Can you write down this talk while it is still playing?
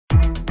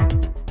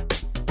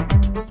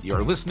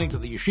You're listening to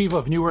the Yeshiva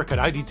of Newark at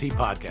IDT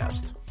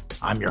podcast.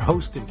 I'm your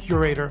host and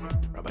curator,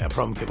 Rabbi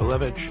Abram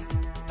Kibalevich,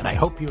 and I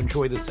hope you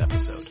enjoy this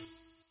episode.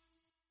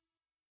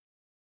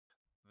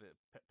 The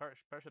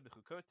Parsha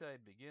Bechukotai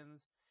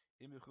begins,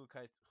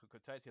 Chukotai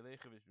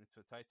Telechu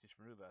Mitzvotai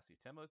Tishmeru V'asi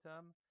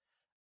Temotam.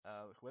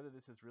 Whether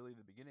this is really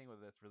the beginning,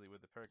 whether that's really where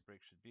the parak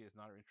break should be, is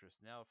not our interest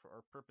now. For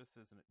our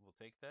purposes, and we'll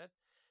take that.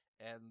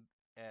 And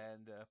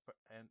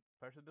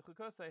Parsha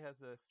Bechukotai has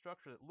a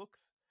structure that looks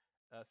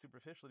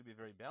superficially to be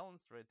very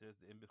balanced, right? There's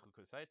the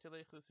Imbechukotai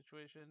Telechu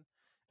situation,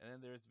 and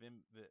then there's the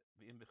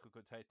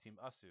Imbechukotai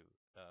Tim Asu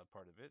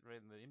part of it,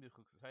 right? And the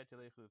Imbechukotai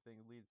Telechu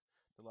thing leads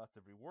to lots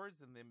of rewards,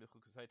 and the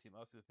Imbechukotai Tim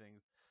Asu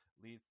things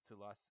leads to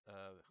lots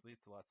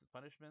of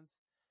punishments.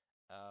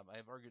 I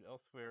have argued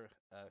elsewhere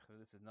that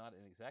this is not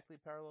an exactly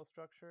parallel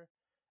structure,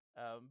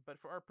 but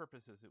for our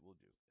purposes it will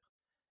do.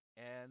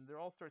 And there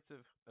are all sorts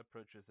of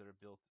approaches that are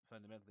built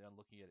fundamentally on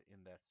looking at it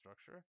in that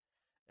structure.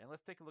 And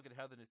let's take a look at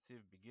how the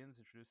Netziv begins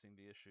introducing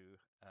the issue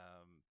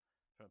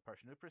from a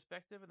Parshanu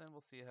perspective, and then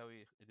we'll see how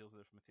he deals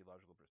with it from a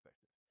theological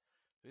perspective.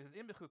 So he says,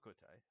 Im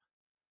bechukotai.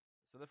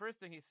 So the first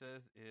thing he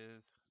says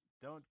is,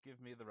 don't give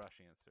me the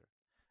Rashi answer.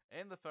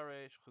 Ein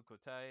lefaresh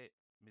chukotai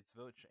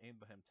mitzvot she'ein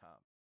bahem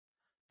tam.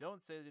 Don't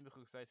say that Im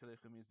bechukotai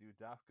telechu means you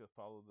dafka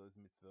follow those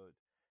mitzvot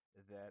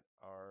that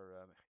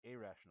are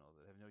irrational,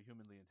 that have no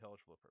humanly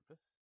intelligible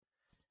purpose.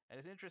 And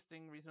it's an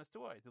interesting reason as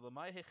to why.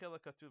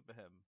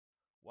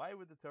 Why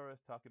would the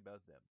Torah talk about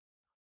them?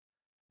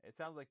 It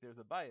sounds like there's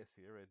a bias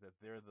here, right? That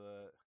they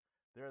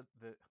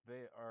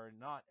are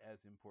not as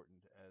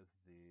important as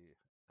the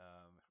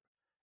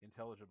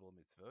intelligible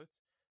mitzvot.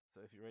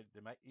 So if you read,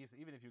 there might,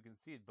 even if you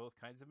concede both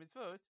kinds of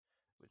mitzvot,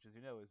 which, as you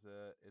know, is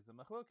a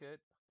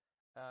machloket,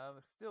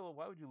 still,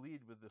 why would you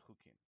lead with the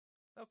chukim?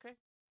 Okay.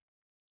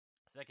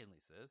 Secondly,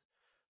 says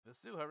the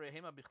su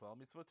harehema bichlal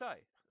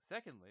mitzvotai.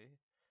 Secondly,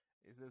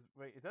 it says,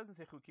 right, it doesn't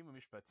say chukim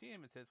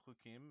mishpatim, it says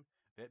chukim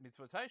vet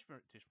mitzvotai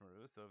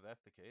tishmeru. So if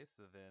that's the case,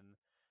 so then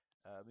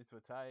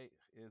mitzvotai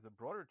is a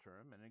broader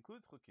term and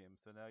includes chukim.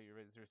 So now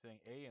you're saying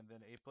A and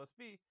then A plus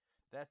B.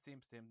 That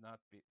seems to not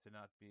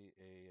be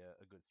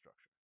a good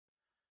structure.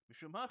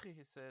 Mishum hachi,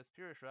 he says,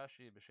 Pirish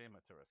Rashi b'shem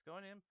HaTorah.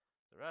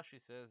 The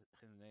Rashi says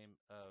in the name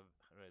of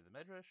the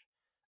Medrash,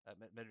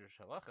 Medrash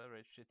Halacha,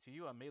 right,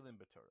 Shetiyu Amelim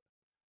b'Torah.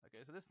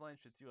 Okay, so this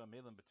line Shetiyu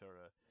Amelim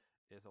b'Torah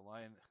is a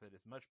line that is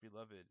much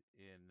beloved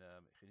in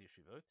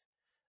yeshivot.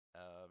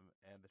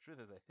 And the truth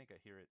is, I think I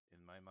hear it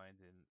in my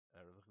mind in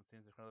Rav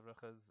Lichtenstein Zichron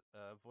Livracha's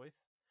voice.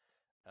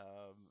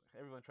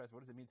 Everyone tries,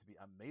 what does it mean to be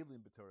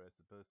Amelim b'Torah as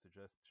opposed to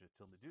just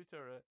Tilmidu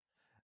Torah?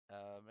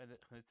 And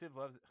Netziv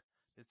loves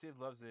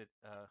it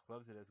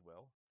as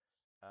well.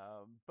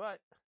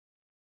 But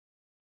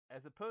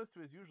as opposed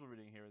to his usual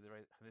reading here,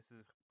 right, this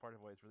is part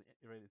of why it's really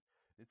right.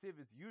 Netziv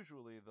is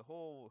usually, the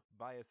whole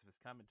bias of his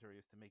commentary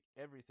is to make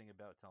everything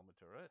about Talmud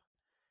Torah,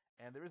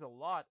 and there is a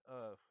lot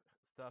of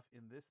stuff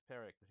in this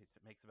parak that he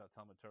makes about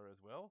Talmud Torah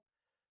as well.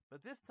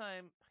 But this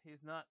time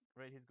he's not,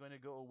 right. He's going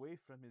to go away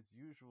from his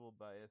usual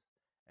bias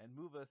and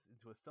move us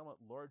into a somewhat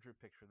larger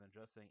picture than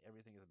just saying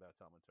everything is about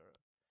Talmud Torah.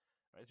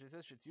 Right, so he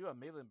says Shetiyu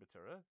Amelim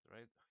b'Torah,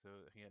 right? So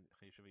again,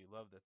 he should be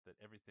loved that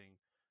everything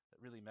that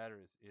really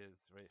matters is,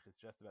 right,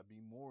 it's just about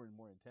being more and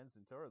more intense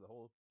in Torah. The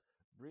whole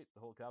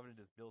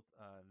covenant is built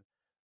on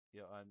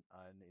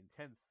on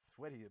intense,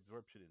 sweaty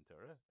absorption in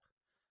Torah.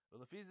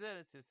 Well, if he's there,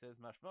 it says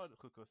Mashmod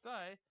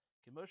Chukosai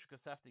Kimosh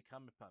Kosafti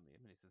Kamipamim,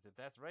 and he says if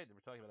that's right, and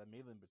we're talking about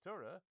Amelim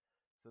b'Torah,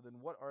 so then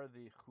what are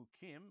the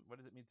chukim? What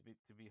does it mean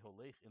to be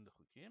holech in the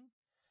chukim?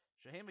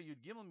 Shehema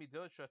Yud Gimel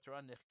Midot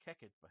Shatorah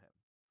Nechkeket Bahem.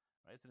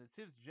 Right, so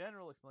Netziv's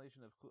general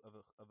explanation of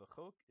a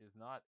chok is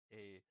not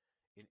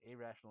an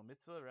irrational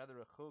mitzvah.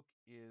 Rather, a chok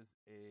is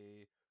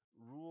a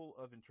rule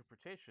of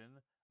interpretation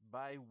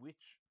by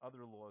which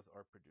other laws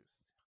are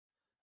produced.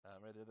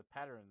 Right, they're the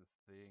patterns,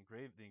 the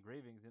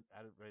engravings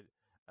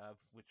of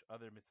which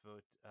other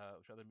mitzvot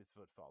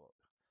follow.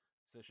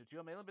 So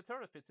Shetiyu Amelim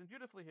b'Torah fits in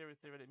beautifully here.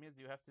 It means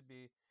you have to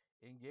be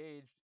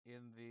engaged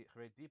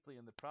deeply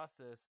in the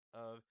process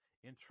of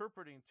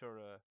interpreting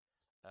Torah.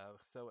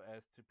 So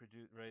as to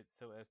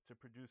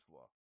produce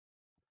law.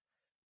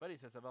 But he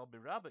says Aval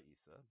Birabba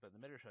Isa, but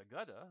the Medrash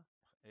Haggadah,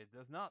 it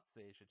does not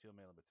say Shetiyu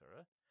Amelim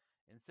b'Torah.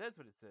 Instead,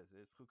 what it says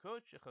is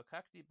Chukot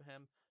shechokakti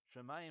b'hem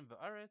shamayim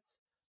v'aretz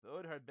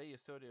v'od harbei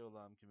yesodei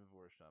olam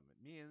kimivur sham. It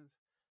means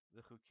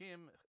the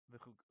chukim, the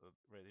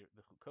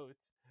chukot,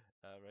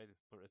 right?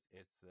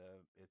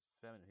 It's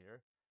feminine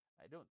here.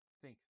 I don't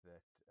think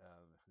that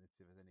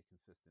Netziv has any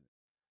consistent.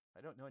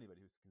 I don't know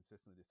anybody who's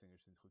consistently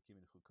distinguished in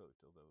chukim and chukot,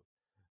 although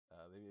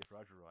maybe if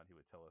Roger were on, he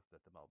would tell us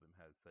that the Malbim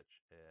has such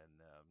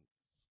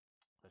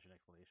an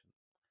explanation.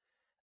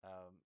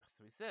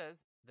 So he says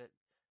that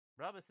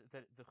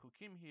that the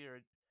chukim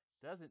here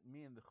doesn't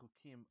mean the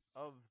chukim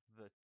of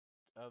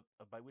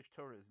by which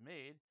Torah is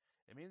made.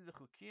 It means the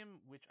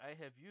chukim which I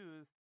have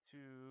used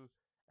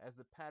as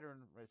the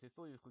pattern. Right, so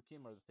still use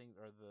chukim are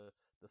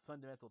the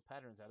fundamental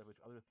patterns out of which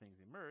other things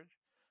emerge.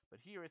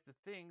 But here it's the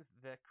things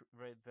that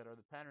are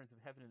the patterns of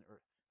heaven and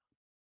earth.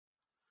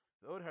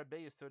 The Od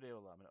Harbei Yesodei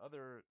Olam, and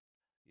other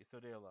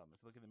Yisodei Olam.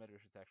 If you look at the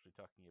Medrash, it's actually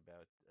talking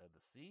about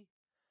the sea.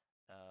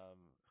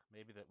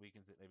 Maybe that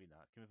weakens it, maybe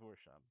not. Kimivur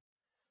Sham.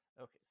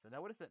 Okay, so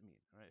now what does that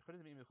mean? Right? What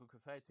does it mean,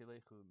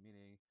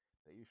 meaning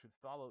that you should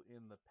follow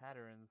in the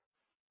patterns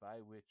by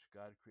which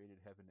God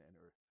created heaven and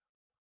earth,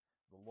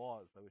 the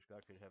laws by which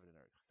God created heaven and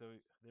earth. So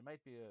there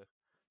might be a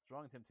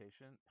strong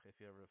temptation, if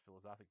you have a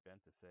philosophic bent,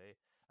 to say,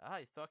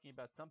 he's talking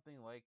about something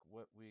like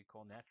what we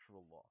call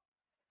natural law,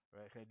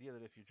 right? The idea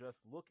that if you just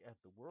look at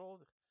the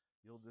world,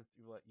 you'll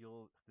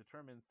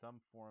determine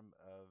some form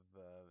of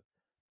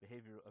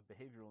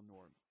behavioral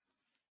norms.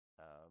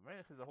 Right?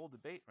 There's a whole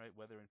debate, right,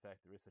 whether in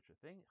fact there is such a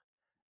thing.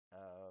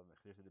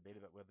 There's a debate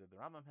about whether the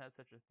Rambam has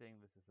such a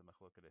thing. This is a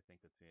machloket, I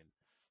think, between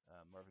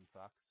Marvin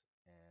Fox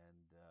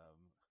and I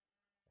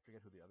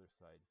forget who the other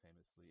side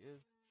famously is.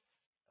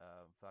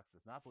 Fox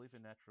does not believe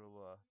in natural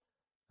law.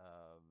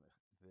 Um,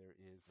 there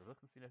is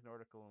Lichtenstein has an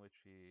article in which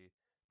he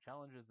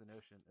challenges the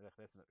notion in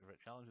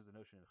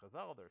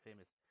Chazal. There are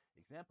famous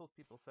examples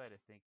people cite.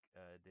 I think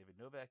David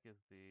Novak is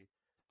the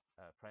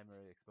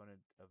primary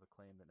exponent of the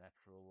claim that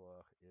natural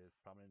law is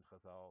prominent in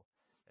Chazal.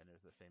 And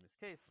there's a famous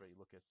case where you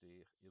look at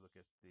the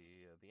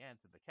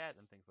ant and the cat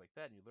and things like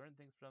that, and you learn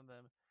things from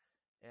them.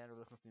 And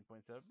Lichtenstein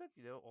points out, but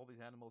all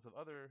these animals have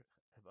other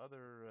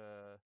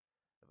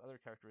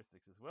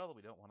characteristics as well.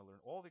 We don't want to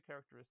learn all the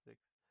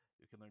characteristics.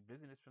 You can learn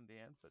busyness from the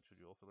ants, but should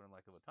you also learn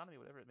lack of autonomy,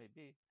 whatever it may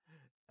be?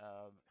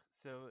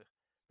 So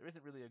there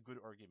isn't really a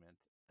good argument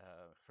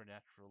for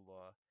natural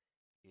law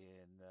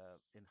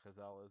in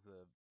Chazal as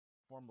a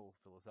formal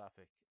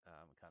philosophic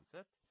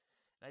concept,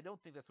 and I don't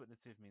think that's what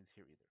Netziv means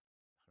here either.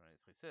 Right?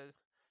 So he says,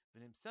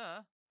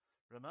 "V'nimsa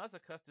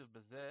Ramaza katuv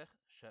bazeh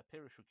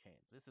shaperishu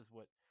kain." This is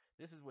what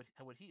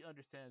he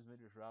understands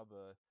Midrash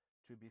Rabbah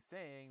to be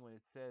saying when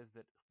it says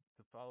that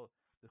to follow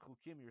the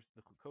chukot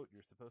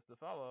you're supposed to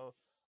follow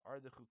are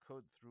the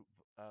chukot through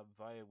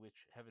via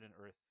which heaven and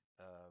earth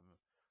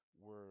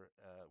were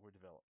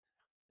developed.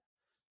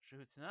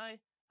 Shehutanai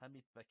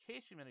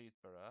hamitbakesh mimenu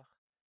yitbarach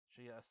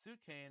sheyasu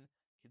kain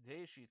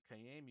kidei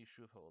shitkayem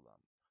yishuv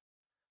ha'olam.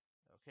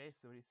 Okay,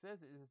 so what he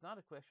says is it's not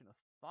a question of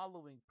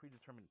following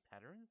predetermined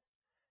patterns.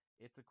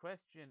 It's a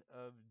question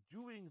of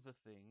doing the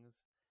things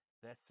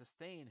that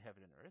sustain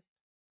heaven and earth.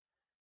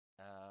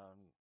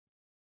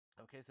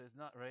 Okay, so it's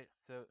not right.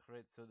 So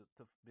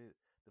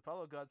to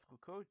follow God's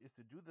chukot is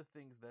to do the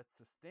things that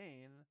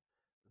sustain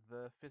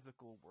the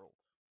physical world.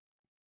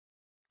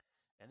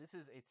 And this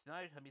is a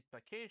t'nai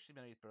hamitbakesh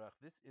mimenu yitbarach.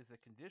 This is a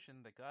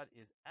condition that God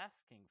is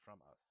asking from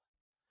us.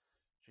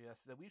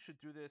 That we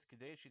should do this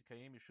kidei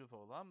shitkayem yishuv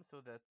ha'olam,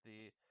 so that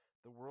the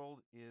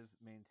world is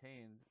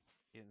maintained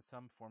in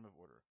some form of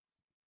order.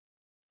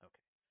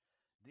 Okay.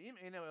 D'im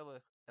eino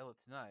el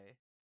t'nai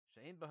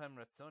she'ein bahem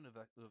ratzon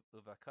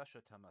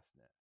uvakasha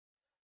tamasne.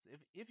 So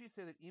if you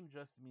say that im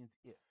just means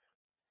if,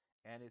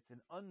 and it's an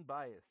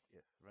unbiased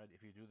if, right?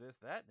 If you do this,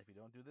 that, and if you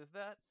don't do this,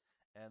 that,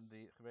 and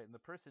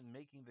the person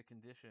making the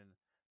condition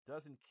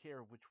doesn't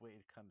care which way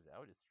it comes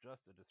out, it's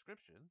just a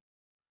description.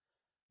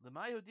 So then,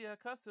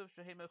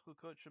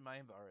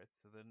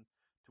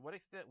 to what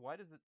extent? Why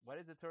does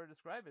the Torah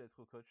describe it as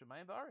chukot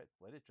shemayim va'aretz?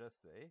 Let it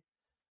just say,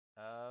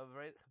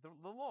 right, the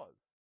laws.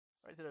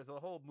 Right, so there's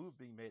a whole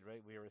move being made. Right,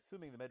 we are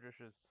assuming the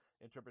Medrash's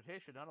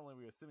interpretation. Not only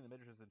are we assuming the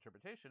Medrash's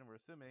interpretation, we're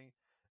assuming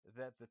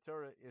that the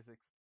Torah is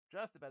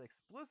just about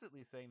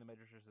explicitly saying the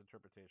Medrash's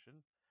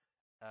interpretation,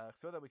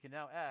 so that we can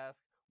now ask,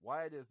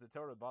 why does the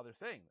Torah bother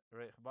saying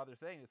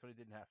this when it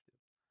didn't have to?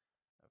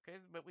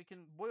 Okay, but we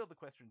can boil the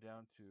question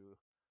down to,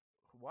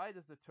 why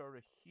does the Torah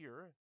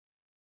here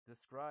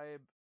describe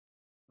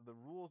the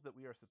rules that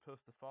we are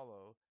supposed to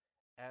follow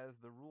as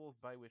the rules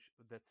by which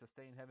that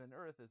sustain heaven and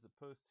earth, as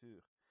opposed to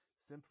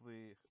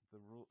simply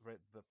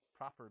the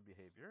proper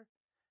behavior?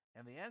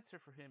 And the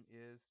answer for him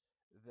is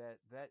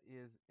that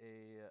is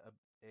a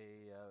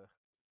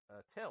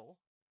tell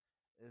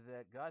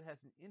that God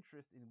has an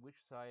interest in which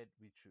side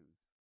we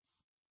choose.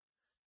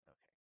 Okay.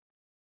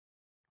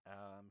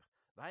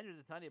 Behind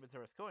the Tanya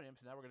B'Toras Kohanim,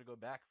 so now we're going to go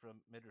back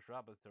from Midrash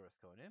Rabbah to Toras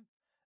Kohanim,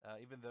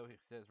 even though he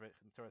says right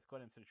Toras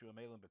Kohanim says Shua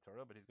Melin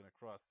B'Torah, but he's going to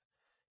cross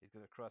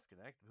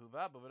connect.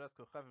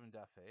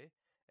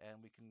 And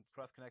we can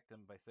cross connect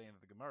them by saying that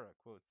the Gemara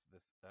quotes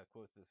this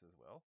as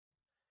well.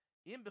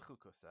 Im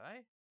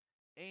b'chukosai,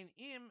 ein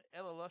im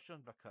ela lashon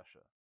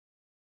bakasha.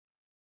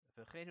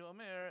 V'cheinu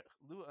omer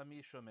lu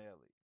ami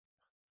shomeali.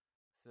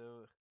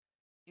 So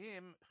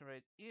im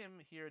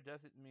here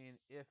doesn't mean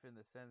if in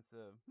the sense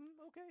of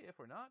okay, if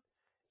or not.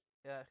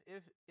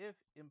 If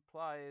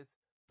implies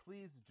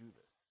please do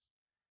this.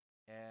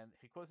 And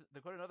he quotes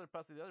another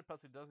pasuk. The other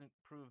pasuk doesn't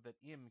prove that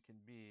im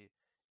can be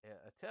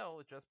a tell.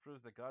 It just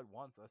proves that God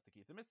wants us to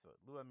keep the mitzvah.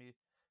 Luami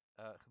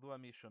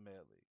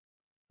shomeali.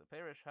 So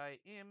perish hai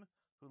im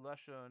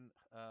hulashon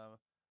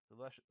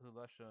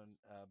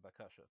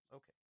bakasha.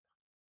 Okay.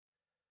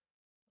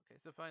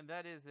 So fine.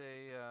 That is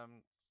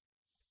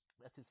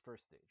that's his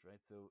first stage, right?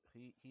 So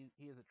he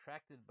is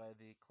attracted by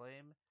the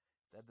claim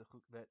that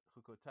that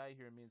chukotai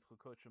here means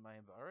chukot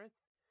shemayim va'aretz.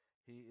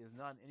 He is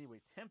not in any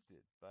way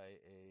tempted by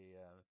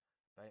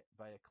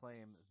a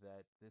claim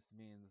that this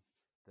means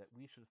that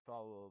we should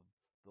follow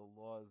the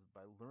laws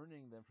by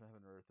learning them from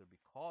heaven and earth, or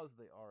because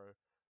they are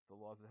the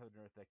laws of heaven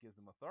and earth that gives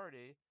them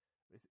authority.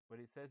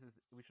 What he says is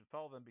we should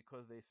follow them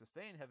because they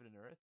sustain heaven and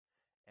earth,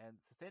 and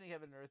sustaining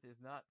heaven and earth is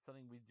not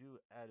something we do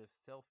out of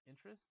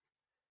self-interest.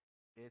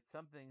 It's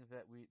something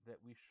that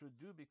we should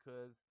do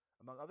because,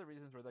 among other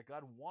reasons, or that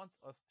God wants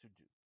us to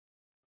do.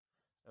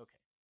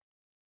 Okay.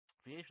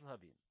 V'yesh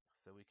l'habin.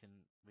 So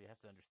we have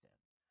to understand.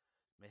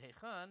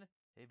 Mehechan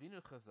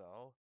hevinu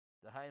Chazal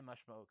dahai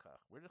mashma'o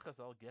kach. Where did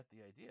Chazal get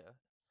the idea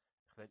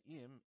that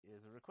im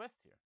is a request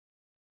here?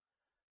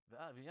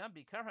 V'yam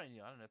bikar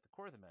ha'inyan, and at the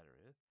core of the matter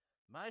is,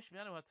 ma'ish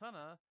mianu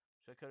hatana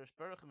shekadosh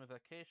baruch hu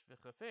mevakesh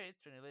v'chafetz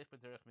shenilech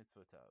b'derech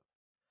mitzvotav.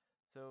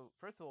 So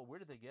first of all, where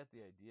did they get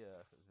the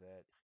idea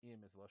that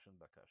im is lashon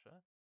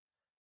bakasha?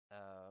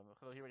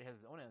 Although he already has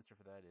his own answer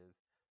for that, is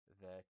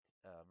that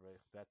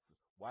that's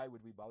why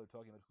would we bother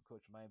talking about Chukot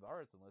Shemayim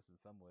V'Aretz unless in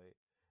some way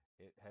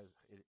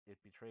it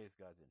betrays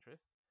God's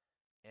interest?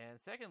 And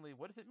secondly,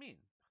 what does it mean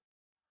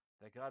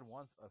that God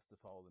wants us to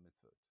follow the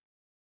mitzvot?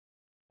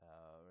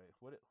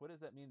 What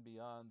does that mean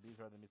beyond these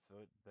are the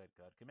mitzvot that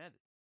God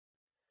commanded?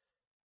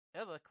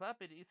 Ella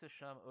klapid isa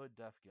sham od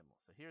daf gimel.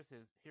 So here's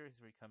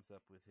where he comes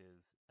up with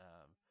his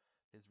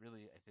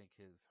really, I think,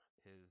 his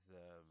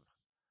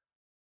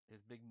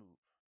big move.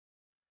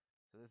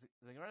 So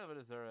the Gemara of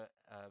Zara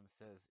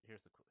says,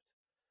 here's the quote.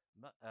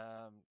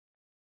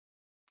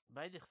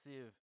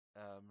 Ma'edichsiv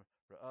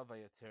Ra'a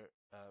vayater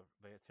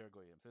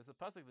goyim. So there's a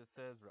pasuk that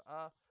says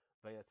Ra'a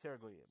vayater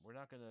goyim. We're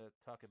not going to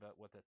talk about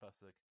what that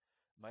pasuk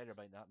might or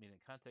might not mean in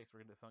context.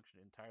 We're going to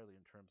function entirely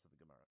in terms of the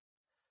Gemara.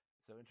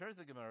 So in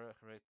terms of the Gemara,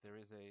 right, there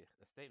is a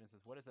statement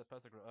that says, what does that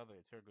pasuk Ra'a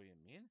vayater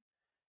goyim mean?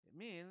 It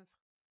means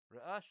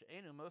Ra'a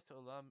she'enu mos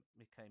olam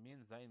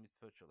mikaymin zayin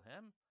mitzvot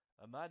shelhem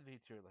amad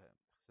v'hitir lehem.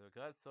 So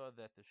God saw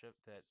that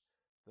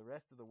the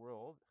rest of the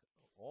world,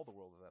 all the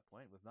world at that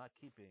point, was not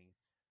keeping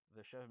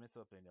the Sheva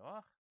Mitzvot B'nai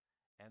Noach,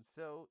 and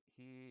so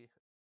he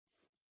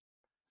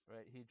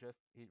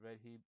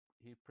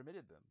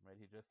permitted them. Right,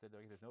 he just said,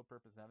 okay, there's no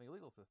purpose in having a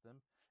legal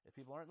system if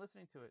people aren't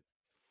listening to it.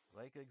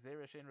 Like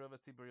Gzeira she'ein rov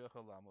hatzibur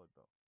yochel la'amod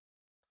bo.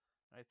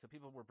 Right, so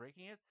people were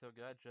breaking it, so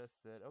God just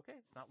said, okay,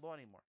 it's not law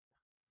anymore.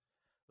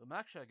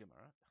 L'maksha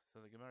Gemara. So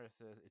the Gemara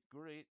says it's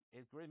gurei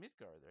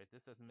mitgar. Right,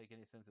 this doesn't make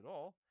any sense at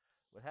all.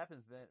 What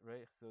happens then,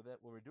 right? So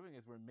that what we're doing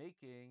is we're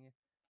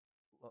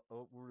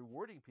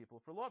rewarding people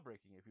for law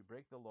breaking. If you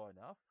break the law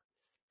enough,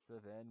 so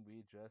then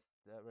we just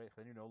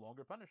then you're no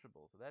longer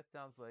punishable. So that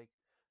sounds like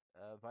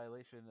a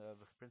violation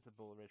of the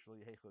principle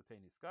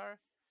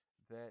Niskar,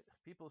 that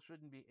people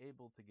shouldn't be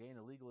able to gain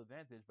a legal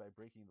advantage by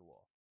breaking the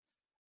law.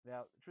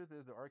 Now, the truth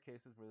is there are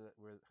cases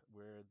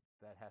where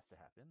that has to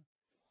happen.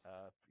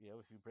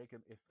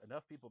 If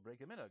enough people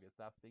break a minhag, it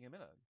stops being a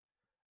minhag.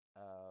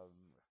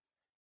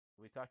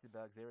 We talked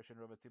about Gzeira she'ein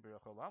rov hatzibur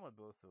yochel la'amod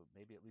bo, so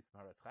maybe at least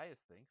Maharatz Chayes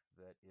thinks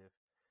that if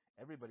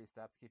everybody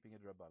stops keeping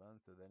a Rabbanan,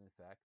 so then in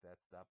fact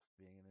that stops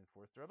being an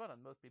enforced Rabbanan.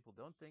 Most people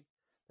don't think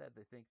that.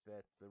 They think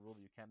that the rule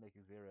that you can't make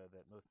a Gzeira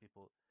that most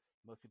people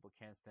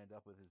can't stand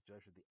up with is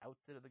judged at the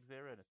outset of the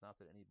Gzeira, and it's not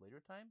at any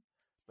later time.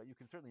 But you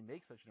can certainly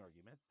make such an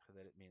argument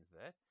that it means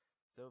that.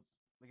 So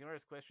the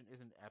Gemara's question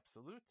isn't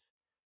absolute,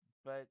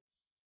 but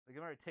the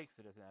Gemara takes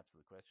it as an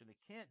absolute question. It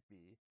can't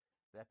be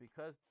that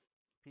because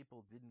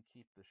people didn't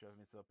keep the Sheva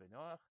Mitzvot B'nai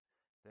Noach,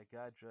 that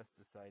God just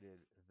decided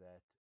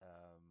that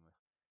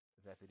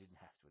that they didn't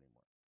have to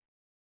anymore.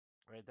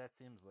 Right? That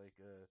seems like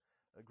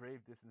a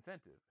grave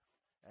disincentive.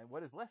 And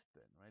what is left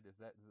then? Right? Is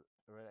that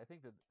right? I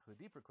think that the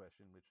deeper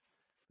question, which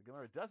the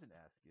Gemara doesn't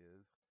ask,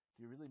 is: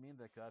 do you really mean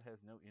that God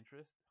has no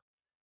interest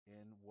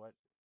in what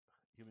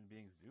human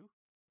beings do?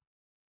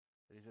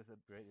 That He just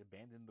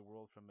abandoned the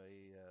world from a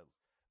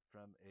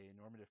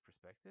normative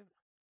perspective?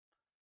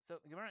 So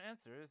the Gemara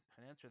answers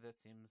an answer that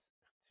seems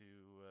to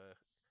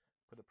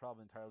put the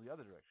problem entirely the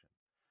other direction.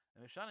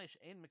 And Mishanish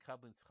ein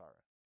mekablin schar.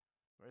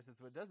 Whereas it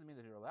doesn't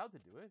mean that they're allowed to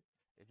do it.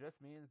 It just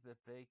means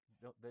that they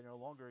no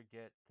longer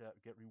get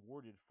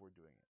rewarded for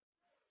doing it.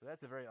 So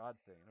that's a very odd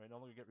thing. Right? No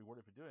longer get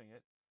rewarded for doing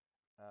it.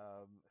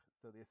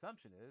 So the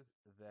assumption is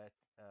that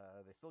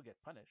they still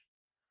get punished.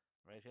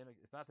 Right?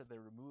 It's not that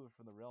they're removed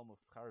from the realm of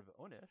schar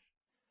v'onesh,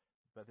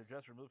 but they're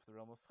just removed from the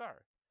realm of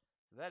schar.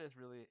 So that is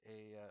really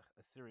a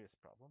serious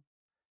problem.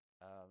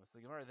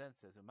 So the Gemara then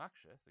says,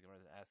 Umakshas, the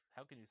Gemara then asks,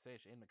 how can you say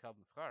she'ein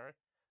mekabel schar,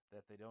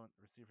 that they don't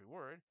receive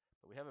reward?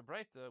 But we have a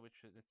brayta which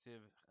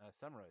Nitziv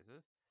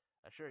summarizes,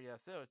 Asher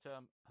yaseh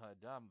otam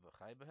ha'adam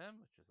v'chai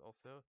b'hem, which is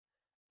also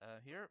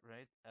here,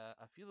 right?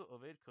 Afilu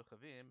oved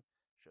kochavim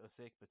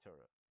she'osek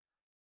b'Torah.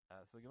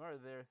 So the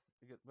Gemara there,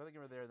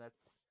 and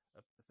that's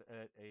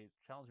a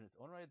challenge in its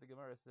own right. The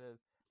Gemara says,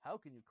 how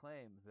can you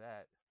claim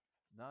that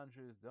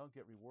non-Jews don't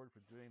get reward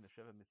for doing the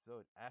Sheva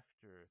Mitzvot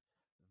after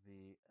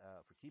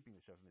for keeping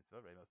the Sheva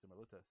Mitzvot? Right? Moshe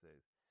Maluta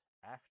says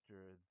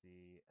after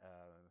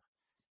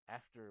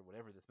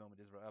whatever this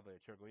moment is, Ra'ava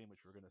Yater Goyim,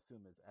 which we're going to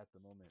assume is at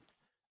the moment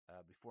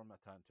before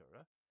Matan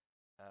Torah.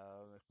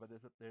 But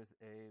there's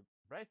a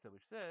brisa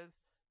which says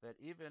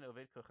that even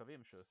Oved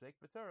Kochavim Shosek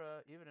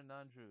b'Torah, even a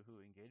non-Jew who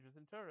engages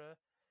in Torah,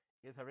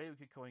 is Hareu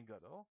Kohen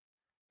Gadol,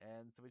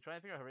 And so we try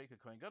and figure out Hareka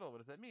Kohen Gadol. What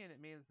does that mean? It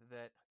means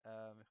that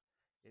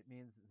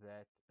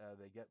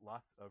they get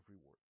lots of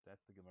reward.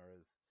 That's the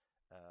Gemara's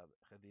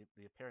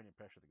the apparent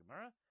impression of the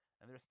Gemara.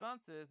 And the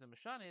response is, in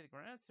Mashani, the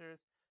Gemara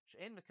answers,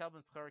 She'ein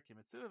mekalben schar ki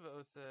mitzvah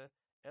v'osa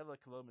ela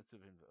kalo mitzvah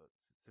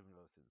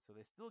v'osin. So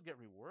they still get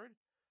reward,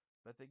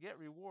 but they get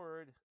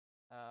reward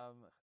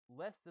um,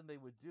 less than they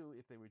would do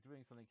if they were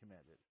doing something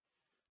commanded.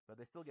 But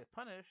they still get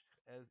punished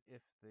as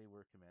if they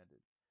were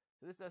commanded.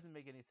 So this doesn't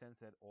make any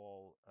sense at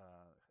all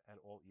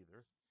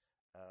either.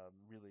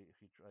 Really, if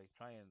you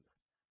try and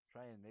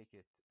make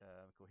it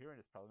coherent,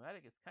 it's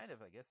problematic. It's kind of,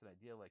 I guess, an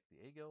idea like the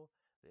egel.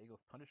 The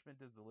egel's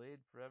punishment is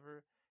delayed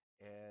forever,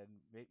 and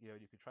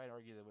you could try and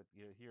argue that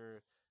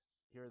here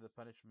the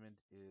punishment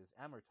is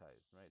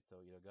amortized, right?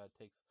 So God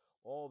takes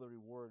all the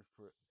reward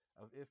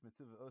of if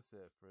mitzvah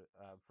osa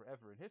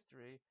forever in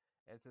history,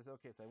 and says,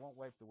 okay, so I won't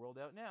wipe the world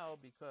out now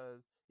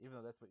because even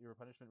though that's what your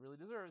punishment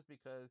really deserves,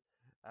 because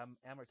I'm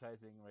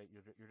amortizing, right?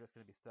 You're just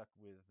going to be stuck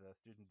with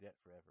student debt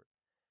forever.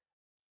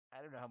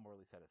 I don't know how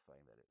morally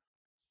satisfying that is.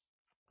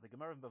 The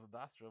Gemara of Bava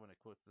Basra, when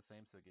it quotes the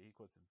same sugya, he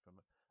quotes it from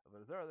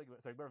Avodah Zarah. The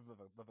Gemara of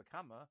Bava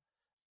Kama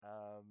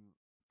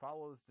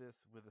follows this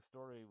with a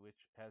story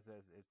which has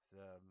as its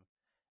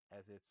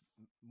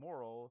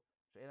moral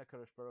that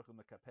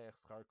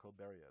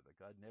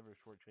God never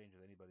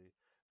shortchanges anybody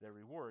their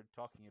reward.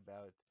 Talking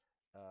about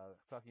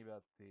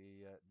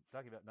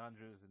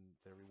non-Jews and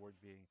their reward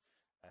being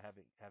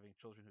having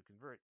children who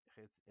convert.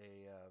 It's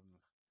a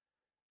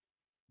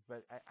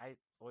but I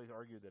always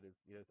argue that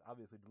it's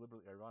obviously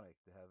deliberately ironic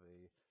to have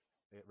a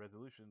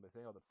resolution by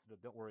saying, "Oh,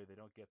 don't worry, they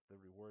don't get the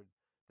reward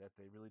that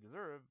they really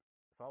deserve,"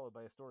 followed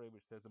by a story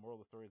which says the moral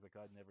of the story is that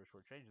God never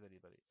shortchanges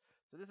anybody.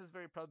 So this is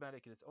very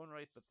problematic in its own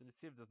right, but the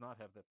Netziv does not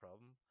have that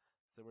problem,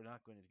 so we're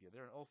not going to get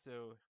there. And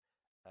also,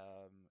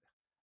 um,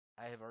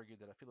 I have argued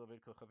that Afilu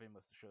Aved Kochavim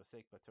must show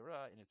sake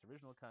Torah in its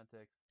original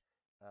context.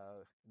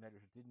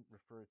 Medrash didn't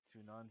refer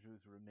to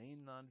non-Jews who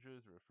remain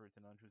non-Jews, or refer to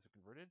non-Jews who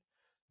converted.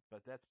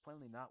 But that's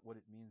plainly not what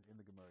it means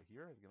in the Gemara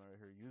here. The Gemara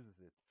here uses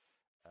it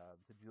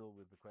to deal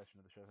with the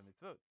question of the Sheva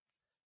Mitzvot.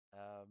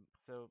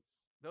 So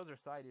those are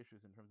side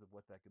issues in terms of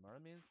what that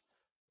Gemara means.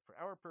 For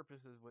our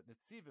purposes, what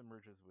Netziv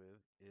emerges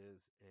with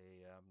is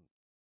a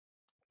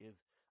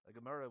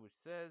Gemara which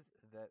says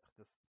that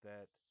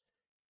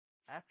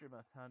after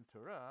Matan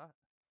Torah,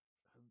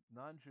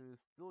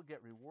 non-Jews still get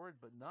reward,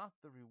 but not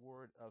the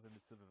reward of the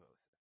Mitzvah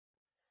Vosa.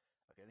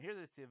 Okay, and here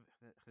the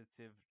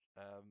Netziv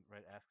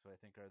right asks what I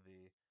think are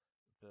the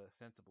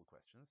sensible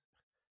questions.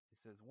 He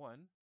says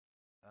one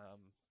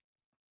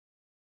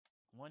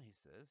he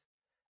says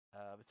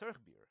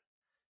v'tzarich bir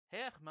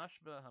heach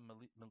mashba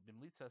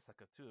b'mlitzas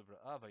hakatuv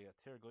ra'av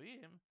hayater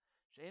goyim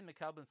she'en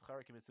mekalben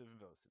schar k'mitzuvim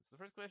v'osin. So the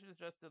first question is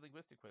just a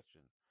linguistic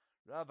question.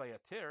 Ra'av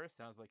hayater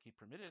sounds like he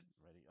permitted,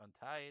 right? He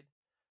untied.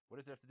 What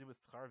does it have to do with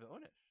schar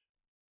v'onish?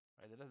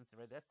 Right? That doesn't.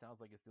 Right? That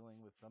sounds like it's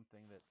dealing with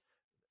something that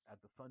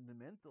at the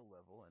fundamental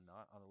level and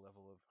not on the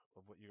level of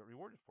what you got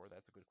rewarded for.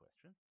 That's a good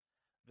question.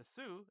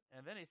 Vesu,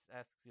 and then he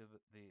asks you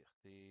the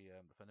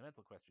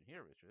fundamental question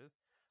here, which is,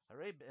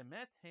 Harei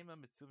be'emet hema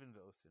mitzuvin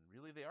ve'osin.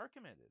 Really, they are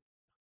commanded.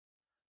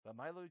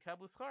 B'maylo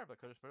yikablu schar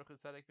b'kadosh baruch hu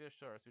tzaddik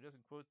v'yashar. So he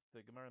doesn't quote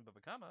the Gemara in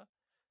Bava Kama,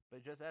 but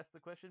he just asks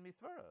the question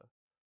misvara.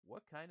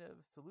 What kind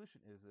of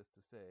solution is this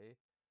to say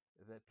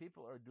that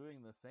people are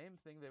doing the same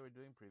thing they were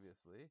doing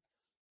previously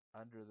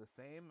under the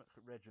same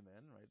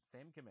regimen, right,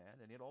 same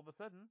command, and yet all of a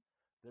sudden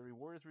the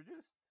reward is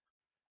reduced,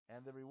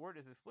 and the reward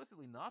is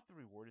explicitly not the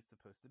reward it's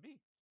supposed to be.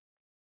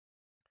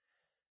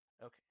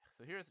 Okay,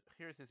 so here's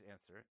his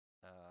answer.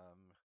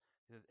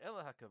 He says,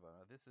 Ela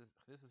hakavana. This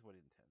is what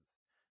he intends.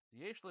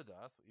 The yesh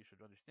ladas. What you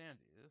should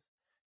understand is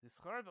the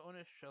schar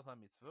v'onish shel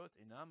hamitzvot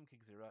inam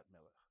kigzirat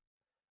melech.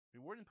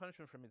 Reward and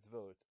punishment for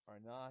mitzvot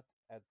are not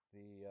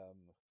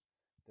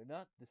they're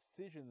not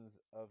decisions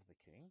of the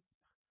king.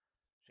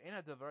 She'en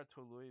hadavar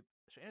tolui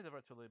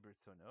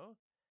b'rtzono,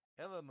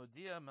 ela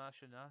modia ma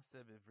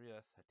shenase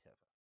b'vrias hateva.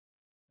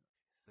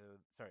 Okay,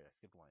 so sorry, I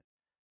skipped a line.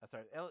 So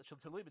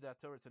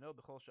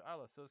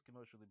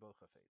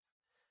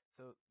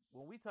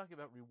when we talk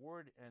about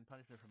reward and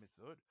punishment for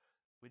mitzvot,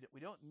 we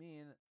don't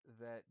mean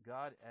that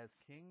God as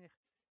king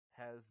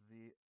has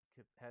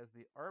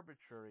the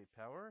arbitrary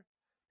power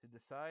to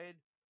decide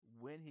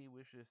when he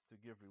wishes to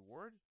give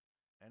reward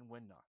and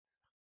when not.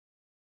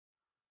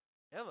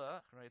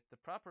 Ella, right, the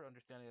proper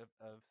understanding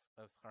of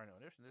schar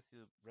nonish, and this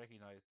you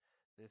recognize,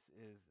 this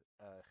is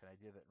an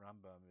idea that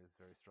Rambam is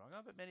very strong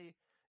on, but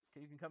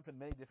you can come from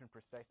many different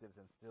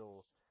perspectives and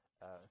still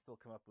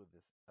come up with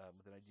this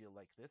with an idea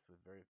like this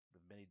with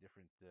many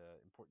different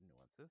important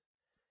nuances.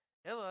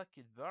 Ela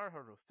kidvar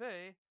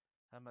harufei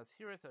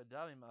hamazhiras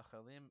adamim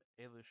achalim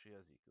elu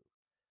shiaziku.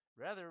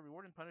 Rather,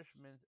 reward and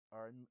punishment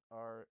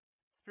are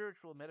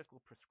spiritual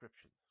medical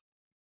prescriptions.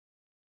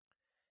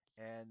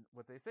 And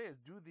what they say is,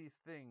 do these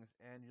things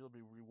and you'll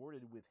be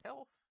rewarded with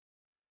health.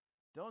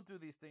 Don't do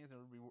these things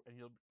and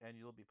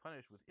you'll be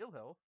punished with ill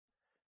health.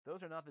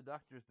 Those are not the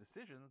doctor's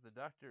decisions. The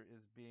doctor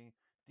is being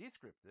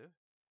descriptive,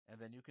 and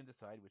then you can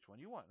decide which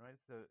one you want, right?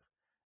 So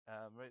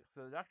Right.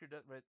 So the doctor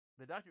does right.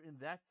 The doctor, in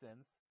that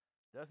sense,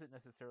 doesn't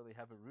necessarily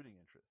have a rooting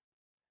interest,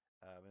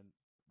 and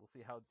we'll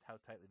see how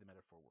tightly the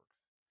metaphor works.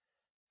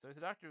 So it's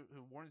a doctor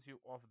who warns you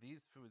off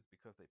these foods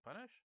because they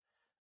punish.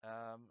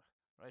 Um,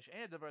 right.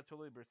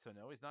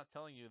 He's not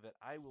telling you that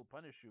I will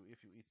punish you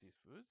if you eat these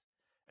foods.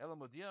 But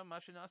he's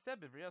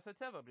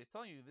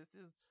telling you this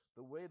is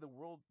the way the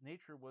world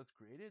nature was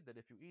created. That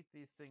if you eat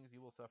these things,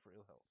 you will suffer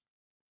ill health.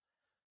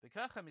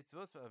 V'kacha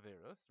mitzvos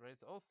v'averos, right?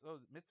 It's also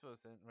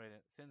mitzvos and right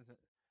sins,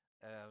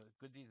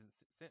 good deeds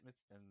and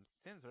and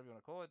sins, whatever you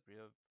want to call it,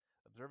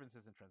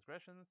 observances and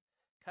transgressions.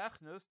 Kach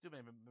nostu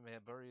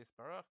me'abarius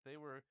barach. They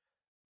were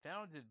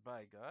founded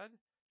by God.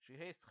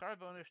 Shehes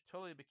charvonish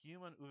toli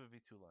b'kiyuman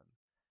uvevitulan.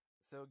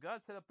 So God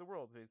set up the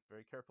world. So he's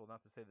very careful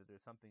not to say that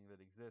there's something that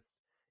exists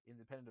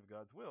independent of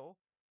God's will,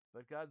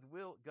 but God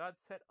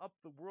set up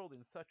the world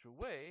in such a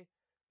way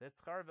that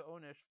schar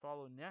ve'onesh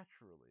follow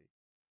naturally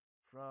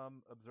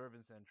from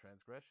observance and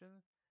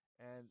transgression,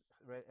 and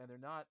right, and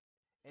they're not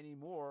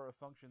anymore a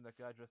function that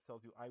God just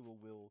tells you, "I will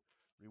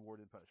reward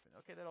and punishment."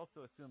 Okay, that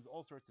also assumes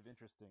all sorts of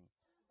interesting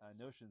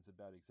notions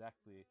about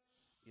exactly,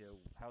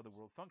 how the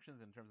world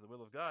functions in terms of the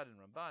will of God and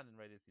Ramban, and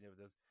right, it's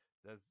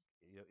does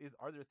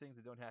are there things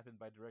that don't happen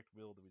by direct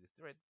will that we just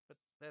do, right? But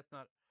that's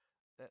not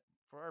that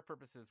for our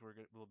purposes.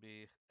 We'll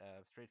be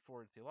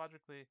straightforward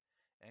theologically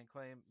and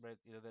claim right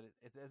that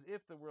it's as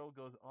if the world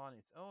goes on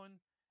its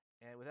own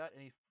and without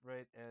any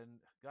right,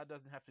 and God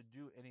doesn't have to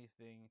do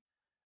anything.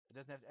 It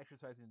doesn't have to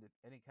exercise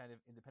any kind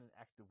of independent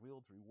act of will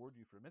to reward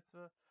you for a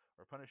mitzvah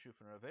or punish you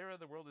for an avera.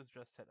 The world is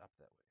just set up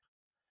that way.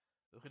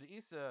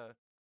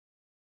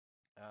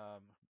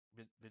 um,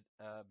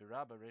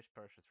 Birabba Reish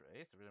Parshas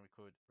Re'eh. So we're going to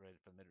quote right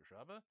from Midrash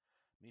Rabbah.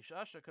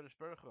 Mishasha Kadosh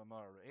Baruch Hu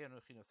Amar Re'eh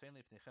Anochi Nosein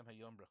Lifnechem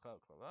Hayom Bracha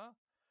U'Klala.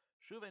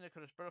 Shuv Ein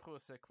Kadosh Baruch Hu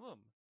Oseh Klum.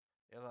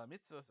 Ela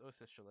Mitzvos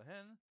Oses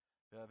Shalahen.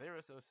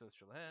 Ve'averos Oses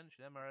Shalahen.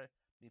 Shneimar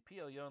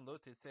Mipi Elyon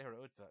Lo Tetzeh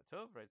Hara'ot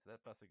V'Atov. Right. So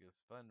that pasuk is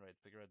fun. Right.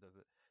 Figure out does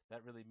it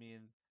that really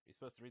mean you're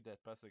supposed to read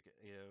that pasuk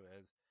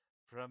as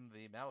from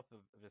the mouth of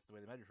this the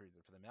way the Medrash reads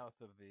it, from the mouth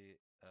of the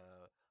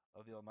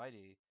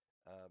Almighty,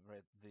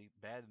 right? The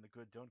bad and the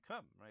good don't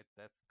come, right?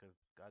 That's because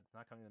God's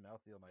not coming in the mouth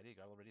of the Almighty.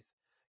 God already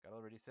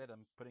said,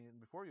 "I'm putting it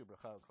before you,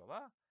 bracha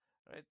kala,"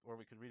 right? Or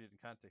we could read it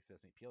in context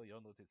as "Mipiel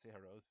yon lo titzeh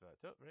haros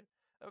v'atot," right?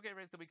 Okay,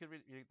 right. So we could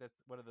read. That's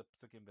one of the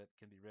psukim that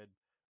can be read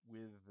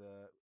with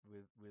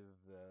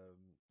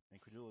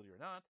incredulity or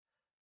not.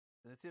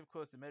 And the Tziv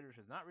quotes the Medrash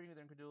is not reading with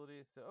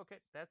incredulity. So okay,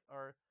 that's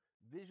our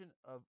vision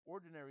of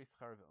ordinary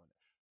schar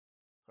v'onesh.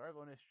 Schar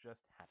v'onesh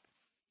just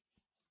happens.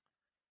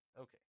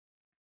 Okay.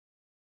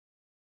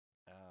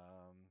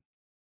 Um,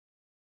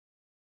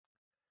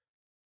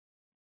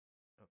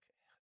 Okay.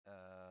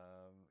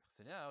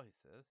 So now he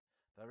says,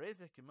 so this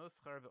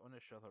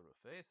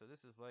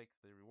is like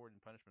the reward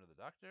and punishment of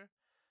the doctor.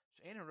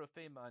 Right?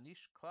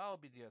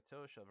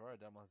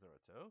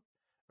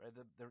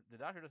 The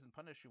doctor doesn't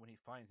punish you when he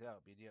finds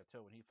out,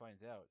 when he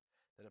finds out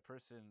that a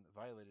person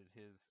violated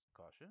his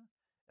caution.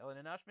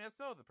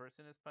 The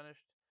person is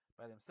punished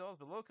by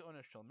themselves. And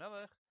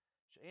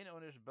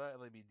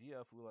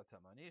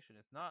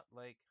it's not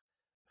like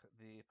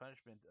the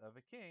punishment of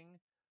a king,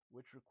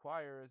 which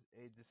requires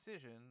a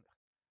decision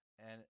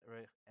and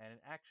an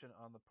action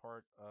on the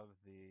part of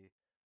the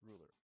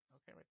ruler.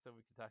 Okay, right. So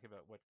we can talk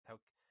about how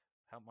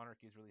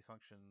monarchies really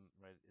function.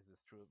 Right? Is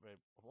this true? Right?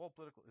 Of all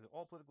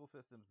political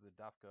systems, the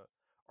dafka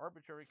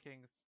arbitrary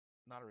kings,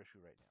 not our issue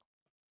right now.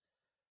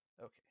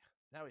 Okay.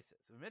 Now he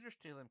says,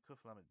 "Midrash Tehillim Kuf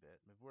Lamed Bet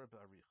Mevur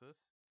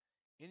Ba'arichus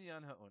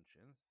Inyan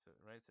Ha'onshin." So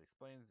right, so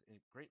explains in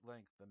great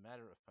length the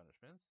matter of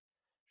punishments.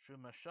 Shu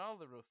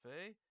Mashal the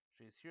Rofei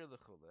She's here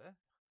Lechuleh.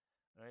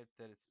 Right,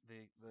 that it's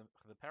the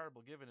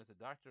parable given is a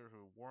doctor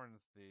who warns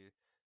the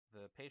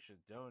patient,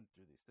 don't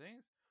do these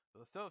things.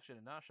 When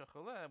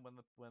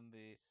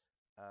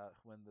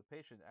the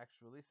patient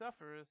actually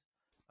suffers,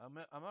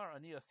 Amar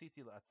ani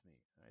asiti la'atzmi.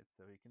 Right,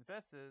 so he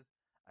confesses,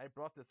 I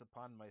brought this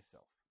upon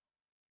myself.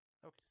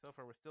 Okay, so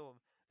far we're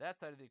still that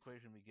side of the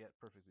equation we get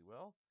perfectly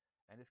well,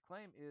 and his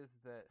claim is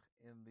that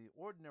in the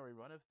ordinary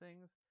run of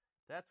things,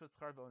 that's what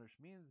schar v'onesh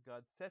means.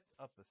 God sets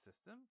up a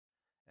system,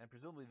 and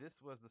presumably this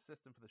was the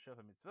system for the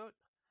Sheva Mitzvot,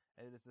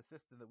 and it is the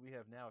system that we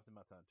have now at the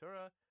Matan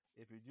Torah.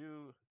 If you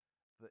do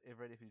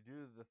if you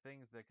do the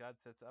things that God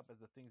sets up as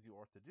the things you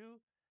ought to do,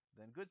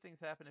 then good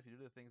things happen. If you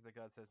do the things that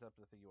God sets up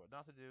as the thing you ought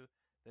not to do,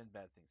 then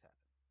bad things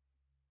happen.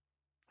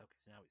 Okay,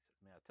 so now he says,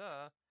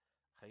 Me'ata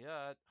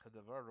chayat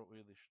chadavar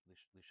ro'ui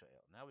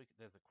lishael. Now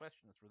there's a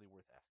question that's really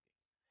worth asking.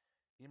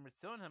 Im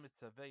ritzon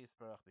hamitzaveh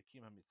yisparach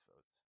bekim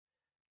hamitzvot.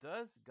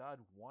 Does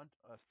God want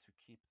us to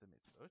keep the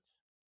mitzvot?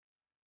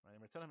 Right,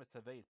 Im ritzon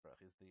hamitzaveh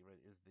yisparach is the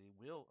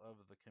will of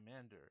the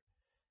commander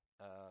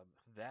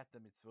that the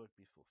mitzvot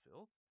be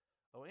fulfilled.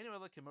 Or is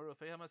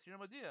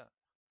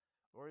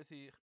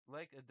he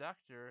like a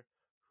doctor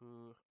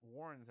who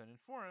warns and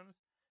informs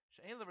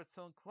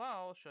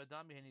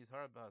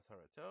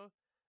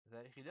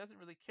that he doesn't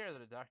really care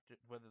that a doctor,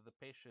 whether the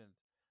person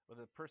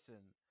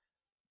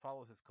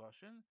follows his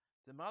caution?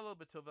 Because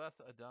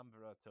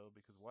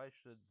why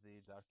should the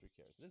doctor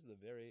care? So this is a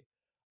very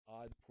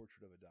odd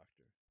portrait of a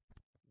doctor.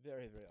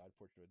 Very, very odd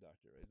portrait of a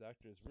doctor. Right?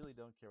 Doctors really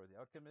don't care what the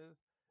outcome is.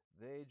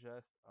 They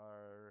just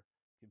are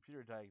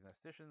computer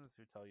diagnosticians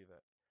who tell you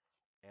that.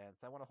 And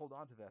so I want to hold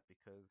on to that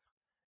because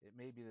it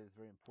may be that it's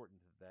very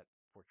important that that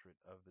portrait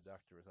of the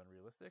doctor is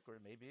unrealistic, or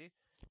it may be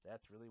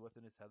that's really what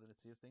how the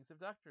Nitziv thinks of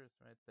doctors,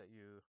 right? That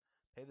you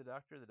pay the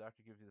doctor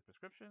gives you the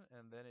prescription,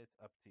 and then it's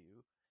up to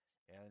you.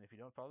 And if you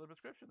don't follow the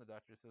prescription, the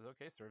doctor says,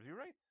 okay, serves you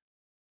right.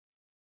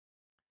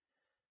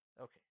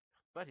 Okay.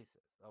 But he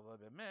says, Allah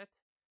bemet,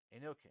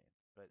 enokain.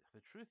 But the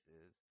truth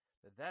is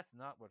that that's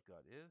not what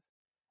God is.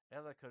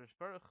 Ela Kadosh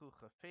Baruch Hu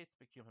chafetz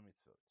b'kiyum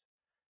mitzvot.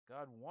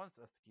 God wants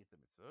us to keep the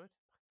mitzvot.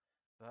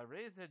 So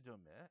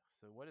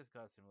what is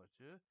God similar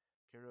to?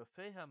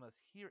 Kerofeha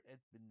mashir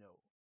et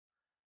beno.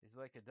 He's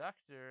like a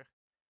doctor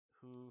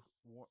who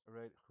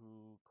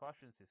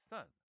cautions his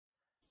son.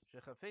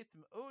 He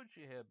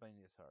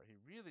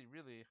really,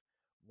 really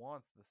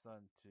wants the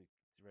son to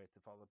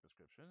follow the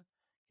prescription.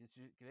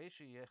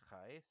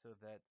 So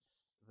that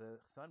the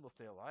son will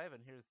stay alive.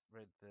 And here's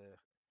the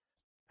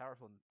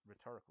powerful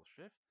rhetorical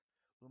shift.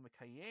 And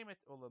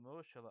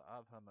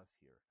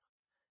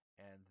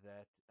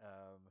that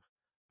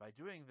by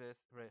doing this,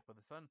 when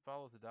the son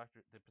follows the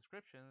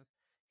prescriptions,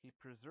 he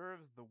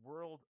preserves the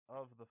world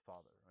of the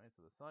father. Right.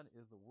 So the son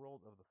is the world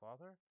of the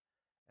father,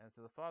 and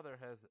so the father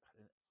has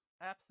an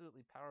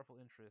absolutely powerful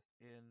interest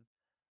in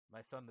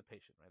my son the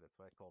patient. Right. That's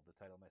why I called the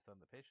title "My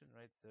Son the Patient."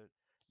 Right. So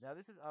now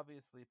this is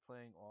obviously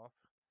playing off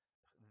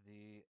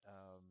the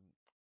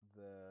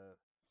the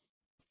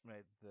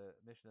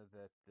Mishnah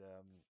that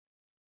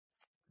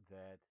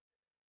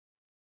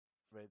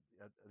the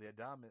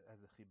Adam has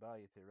a chiba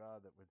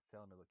yetera that would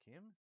tell him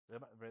Elokim.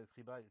 Right,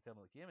 chiba yetera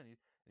Elokim, and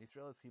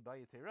Israel is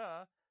chiba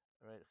yetera,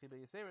 right? Chiba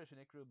yisera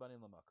shenikru banim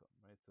lamakom,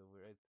 right? So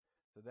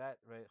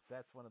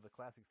that's one of the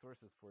classic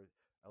sources for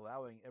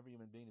allowing every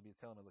human being to be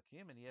Tzelem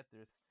Elokim, and yet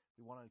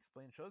we want to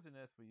explain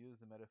choseness, we use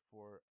the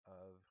metaphor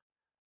of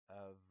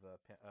a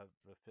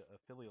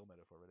filial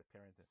metaphor, right?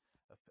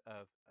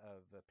 Of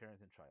a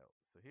parent and child.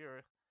 So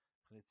here,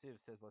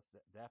 Chnitziv says, let's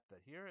adapt that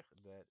here,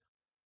 that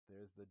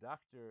there's the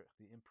doctor,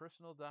 the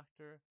impersonal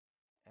doctor,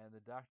 and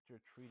the doctor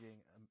treating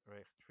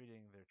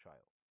their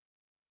child.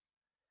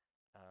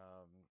 Okay.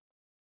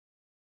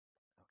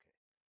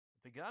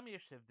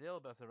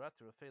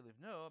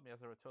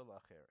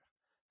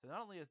 So not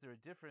only is there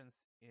a difference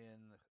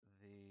in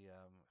the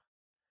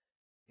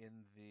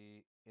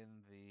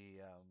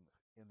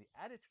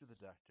attitude of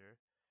the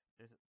doctor,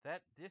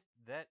 that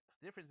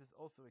difference is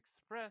also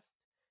expressed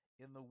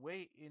in the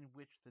way in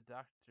which the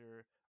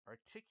doctor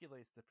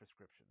articulates the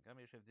prescription.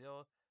 Even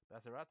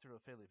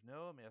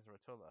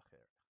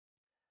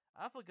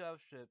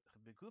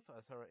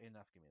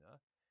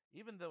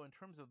though in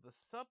terms of the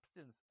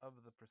substance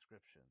of the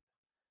prescription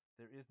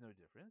there is no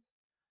difference.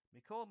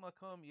 Mikol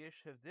makom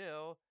yesh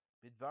hevdel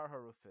bidvar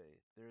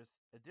harufei. There's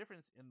a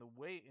difference in the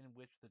way in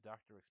which the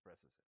doctor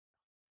expresses it.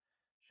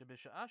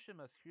 Shebisha'ashem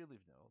aschir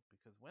livno,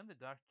 because when the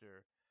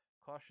doctor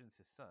cautions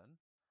his son,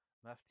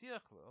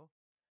 maftiach lo,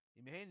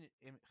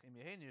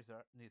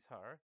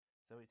 nizhar,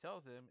 so he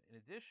tells him, in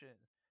addition,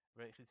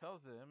 right, he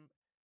tells him,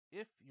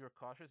 if you're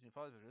cautious and you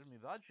follow the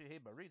mivad shehei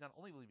bari, not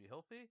only will you be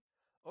healthy,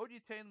 od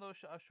yitain lo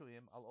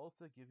sha'ashuim, I'll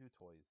also give you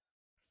toys.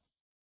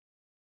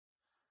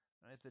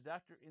 Right? The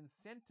doctor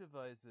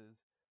incentivizes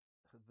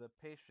the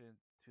patient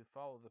to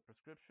follow the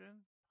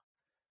prescription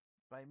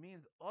by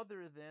means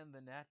other than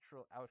the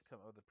natural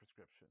outcome of the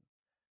prescription,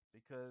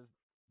 because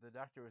the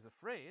doctor is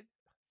afraid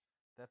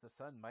that the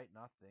son might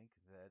not think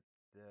that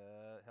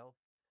health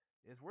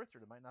is worth it,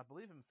 or might not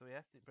believe him, so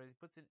but he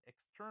puts in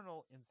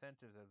external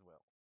incentives as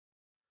well.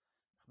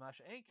 But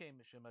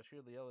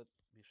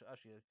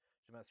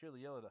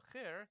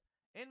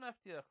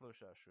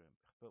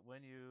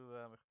when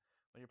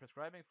you're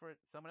prescribing for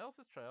someone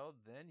else's child,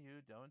 then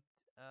you don't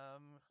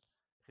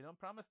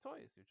promise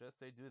toys. You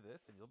just say do this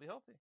and you'll be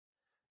healthy.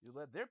 You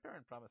let their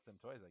parent promise them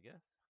toys, I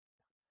guess.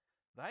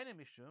 So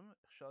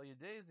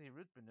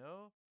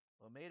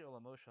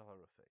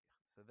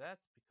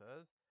that's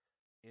because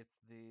it's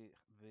the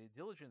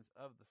diligence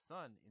of the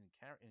son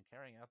in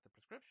carrying out the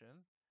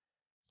prescription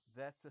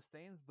that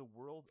sustains the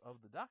world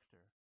of the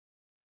doctor,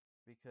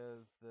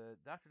 because the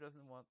doctor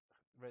doesn't want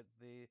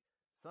the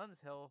son's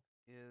health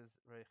is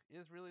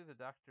really the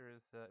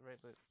doctor's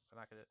right. But I'm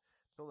not going to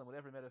fill in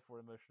whatever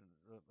metaphor, emotional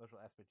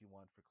aspect you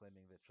want for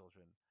claiming that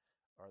children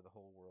are the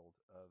whole world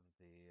of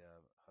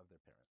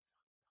their parents.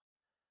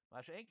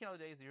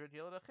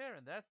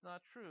 And that's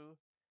not true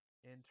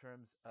in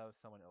terms of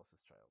someone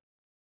else's child.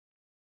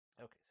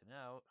 Okay, so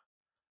now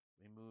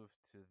we move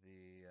to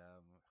the.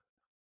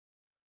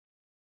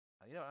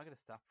 I'm going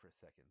to stop for a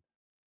second,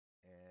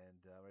 and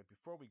right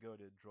before we go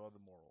to draw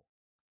the moral.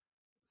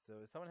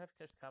 So, does someone have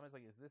comments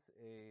like,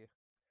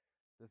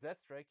 does that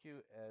strike you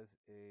as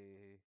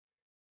a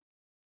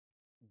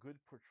good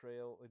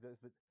portrayal? Like,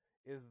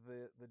 is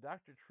the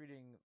doctor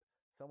treating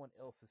someone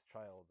else's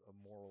child a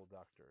moral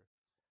doctor?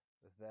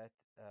 Does that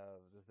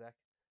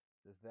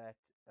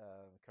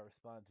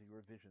correspond to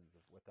your visions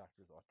of what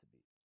doctors ought to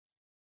be?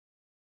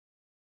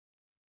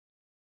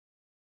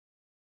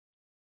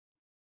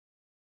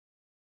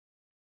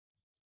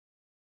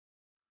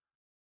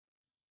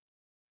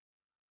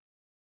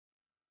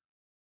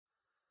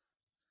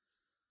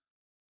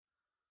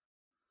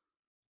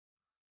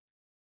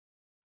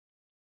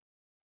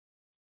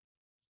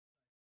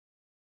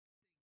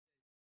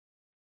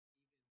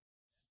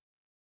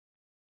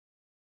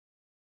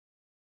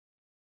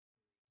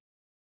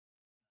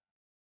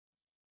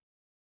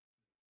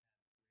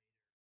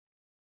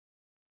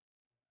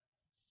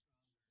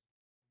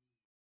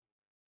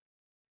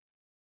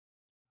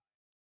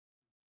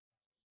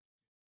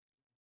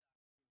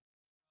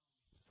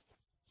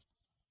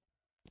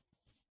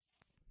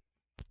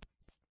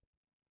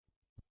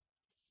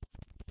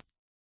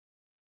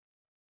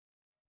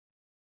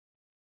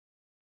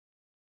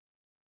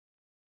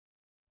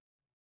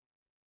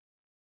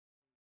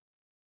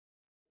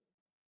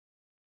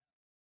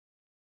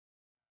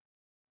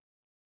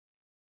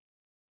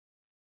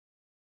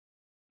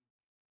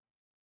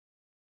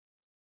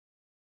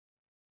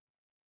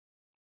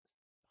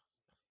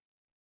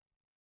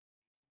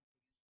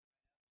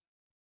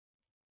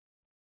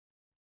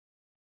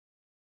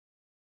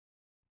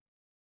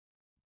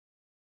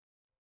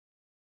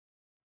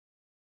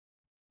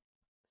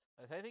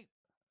 I think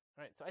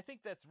right. So I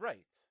think that's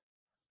right.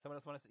 Someone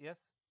else want to say yes?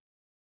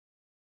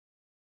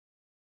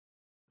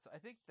 So I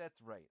think that's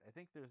right. I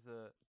think there's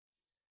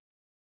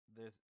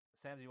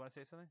Sam. Do you want to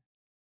say something?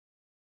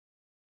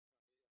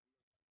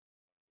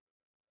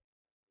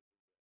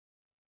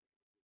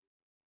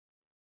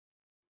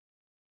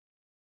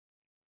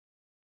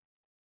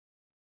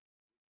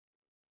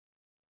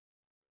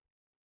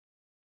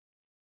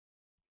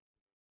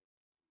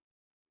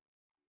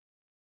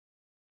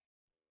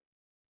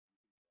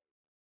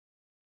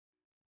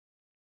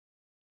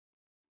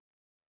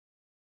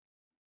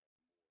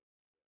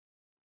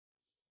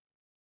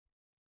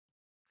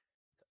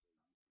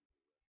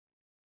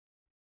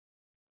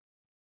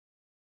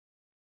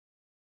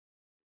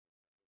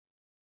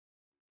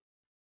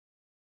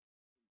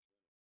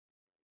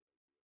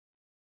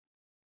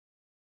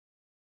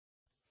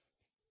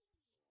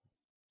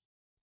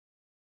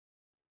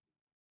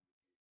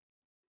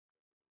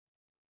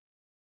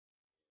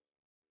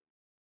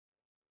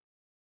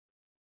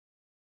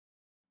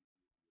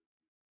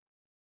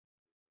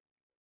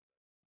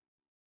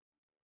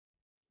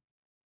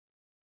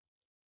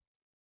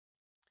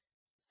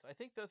 So I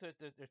think those are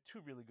there are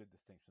two really good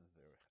distinctions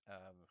there.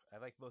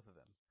 I like both of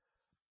them.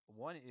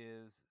 One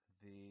is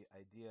the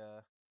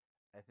idea.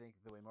 I think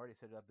the way Marty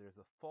set it up, there's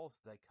a false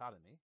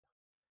dichotomy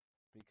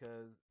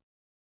because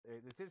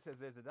the city says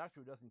there's a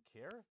doctor who doesn't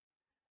care,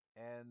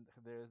 and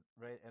there's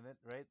right, and then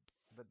right,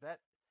 but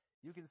that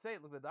you can say,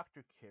 look, the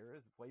doctor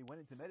cares. It's why you went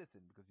into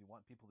medicine because you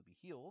want people to be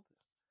healed.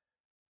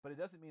 But it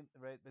doesn't mean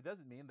right. It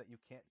doesn't mean that you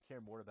can't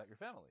care more about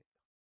your family,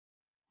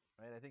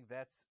 right? I think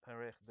that's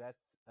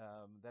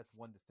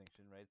one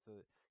distinction, right? So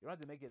you don't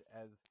have to make it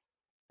as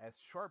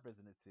sharp as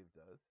an Netziv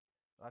does.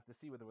 We'll have to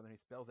see whether when he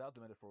spells out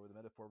whether the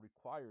metaphor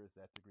requires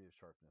that degree of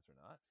sharpness or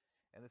not.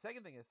 And the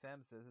second thing, as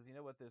Sam says, is you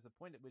know what? There's a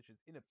point at which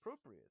it's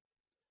inappropriate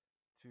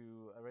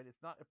to right.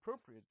 It's not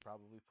appropriate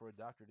probably for a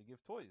doctor to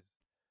give toys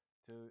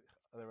to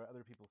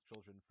other people's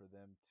children for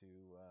them to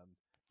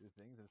do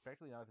things, and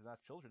especially not if it's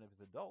not children, if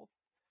it's adults,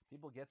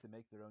 people get to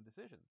make their own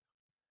decisions.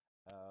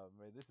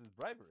 Right? This is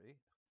bribery,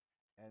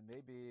 and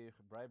maybe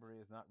bribery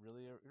is not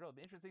really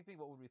the interesting thing.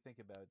 What would we think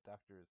about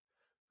doctors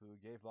who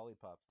gave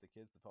lollipops to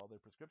kids to follow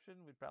their prescription?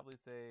 We'd probably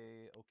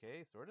say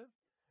okay, sort of.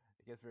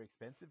 It gets very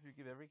expensive if you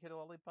give every kid a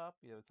lollipop.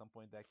 At some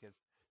point that gets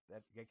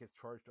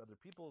charged to other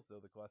people,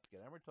 so the costs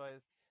get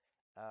amortized.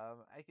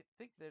 I could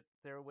think that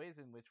there are ways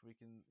in which we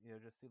can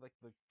just see like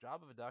the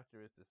job of a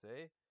doctor is to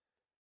say,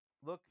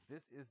 look,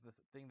 this is the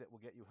thing that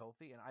will get you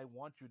healthy, and I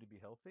want you to be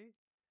healthy.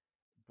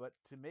 But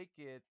to make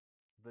it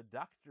the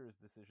doctor's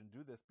decision,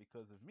 do this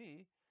because of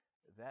me,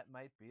 that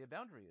might be a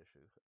boundary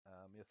issue.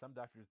 Some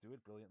doctors do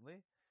it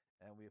brilliantly,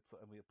 and we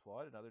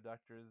applaud, and other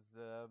doctors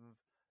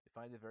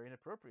find it very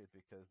inappropriate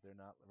because they're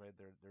not right.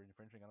 They're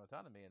infringing on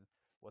autonomy, and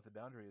what the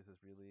boundary is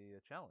really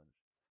a challenge.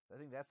 So I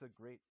think that's a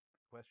great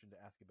question to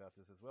ask about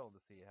this as well to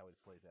see how it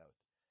plays out.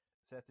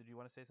 Seth, did you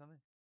want to say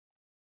something?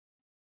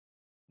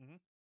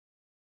 Mm-hmm.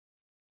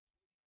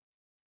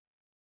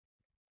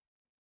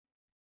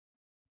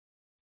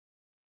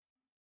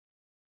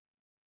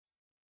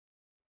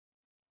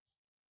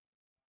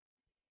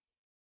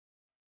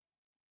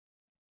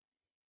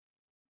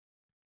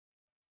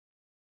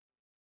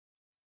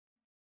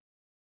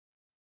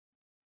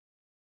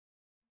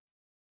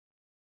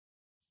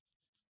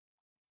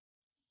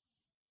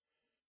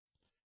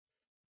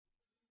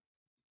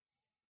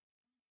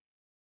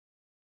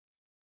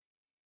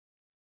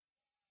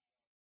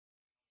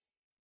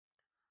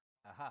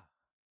 Aha,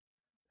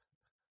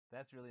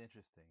 that's really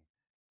interesting.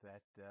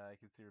 That I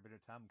can see Rabbi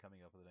Tom coming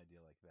up with an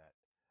idea like that.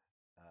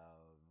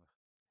 Um,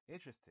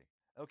 Interesting.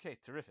 Okay,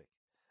 terrific.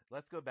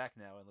 Let's go back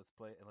now and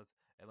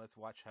let's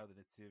watch how the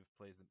Nitziv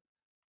plays.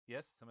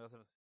 Yes, somebody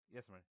else.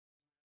 Yes, Marty.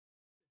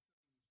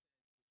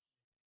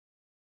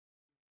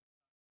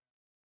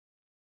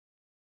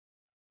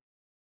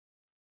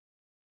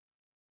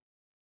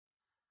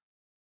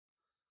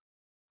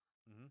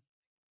 Mm-hmm.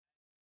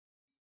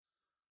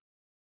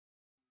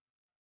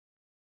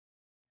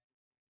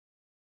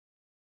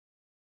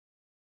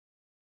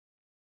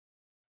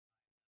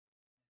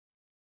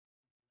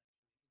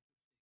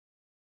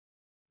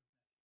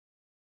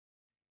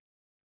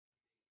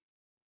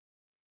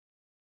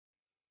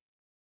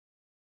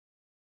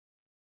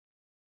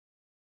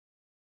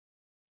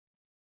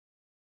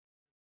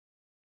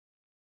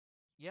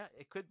 Yeah,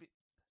 it could be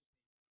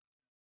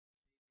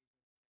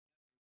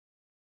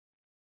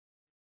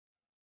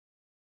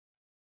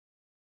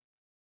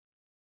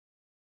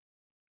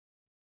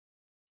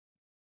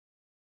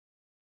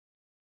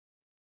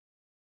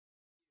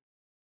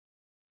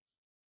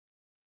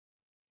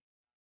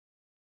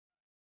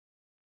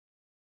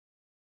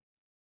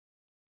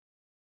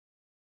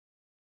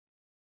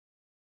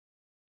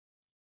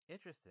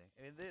interesting.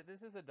 I mean,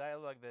 this is a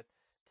dialogue that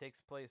takes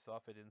place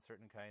often in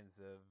certain kinds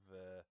of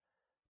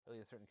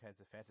really in certain kinds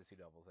of fantasy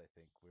novels. I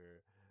think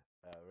where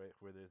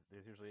there's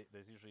usually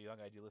a young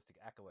idealistic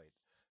acolyte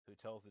who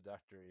tells the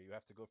doctor you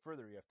have to go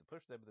further, you have to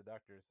push them. But the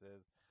doctor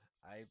says,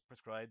 "I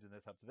prescribed, and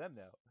it's up to them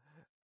now."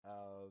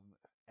 Um,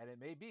 and it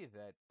may be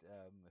that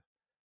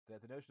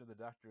that the notion of the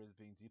doctor as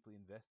being deeply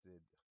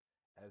invested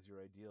as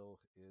your ideal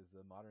is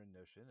a modern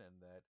notion, and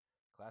that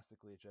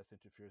classically it just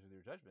interferes with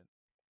your judgment.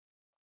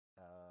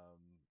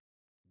 Um,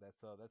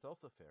 that's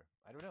also fair.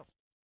 I don't know.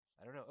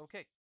 I don't know.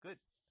 Okay, good.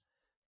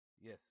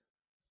 Yes.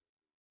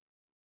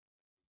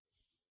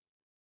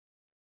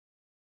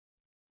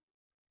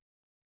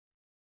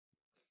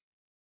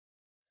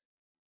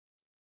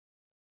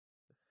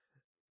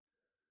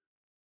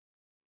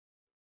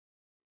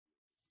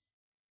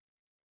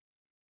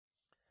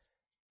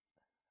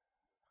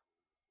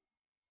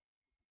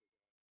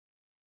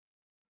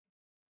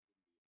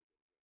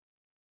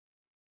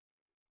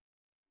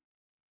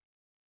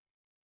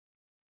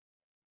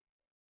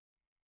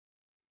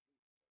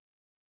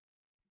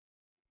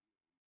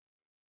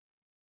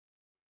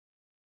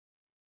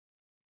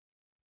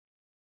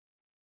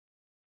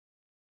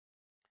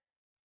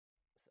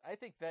 I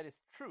think that is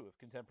true of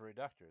contemporary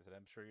doctors, and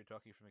I'm sure you're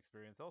talking from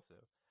experience also.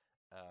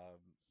 Um,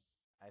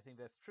 I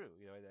think that's true.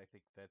 I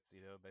think that's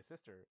my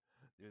sister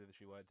knew that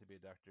she wanted to be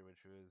a doctor when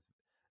she was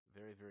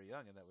very very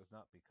young, and that was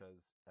not because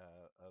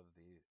of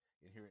the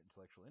inherent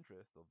intellectual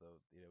interest,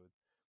 although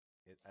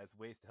as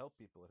ways to help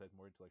people, it has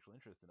more intellectual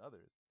interest than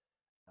others.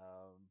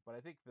 But I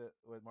think that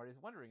what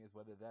Marty's wondering is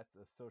whether that's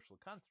a social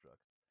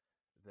construct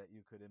that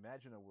you could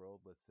imagine a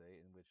world, let's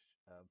say, in which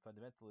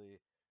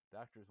fundamentally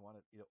doctors want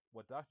to,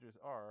 what doctors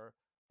are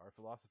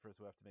philosophers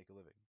who have to make a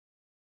living,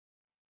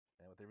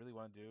 and what they really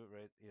want to do,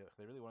 right? What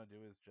they really want to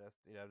do is just,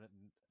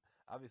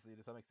 obviously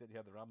to some extent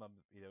you have the Rambam,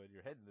 in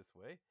your head in this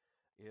way,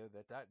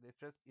 that it's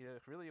just,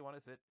 if really you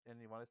want to sit and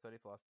you want to study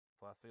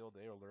philosophy all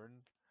day or learn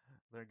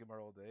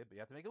Gemara all day, but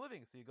you have to make a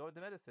living, so you go into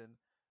medicine,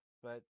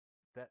 but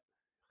that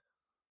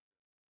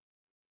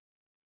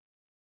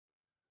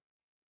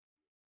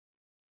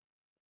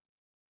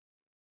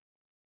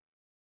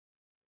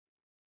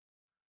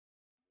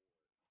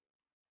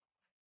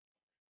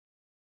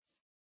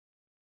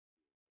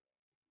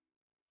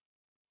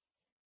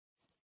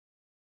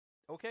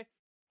okay.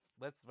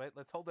 Let's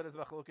hold that as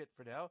machloket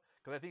for now,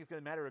 because I think it's going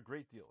to matter a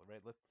great deal,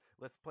 right?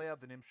 Let's play out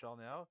the nimshal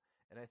now,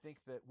 and I think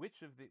that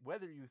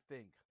whether you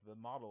think the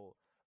model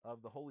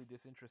of the wholly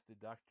disinterested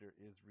doctor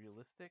is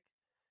realistic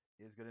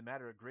is going to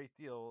matter a great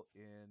deal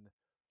in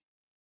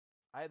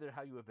either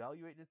how you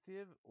evaluate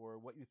Nitziv or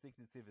what you think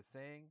Nitziv is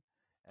saying,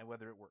 and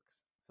whether it works.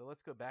 So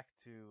let's go back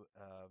to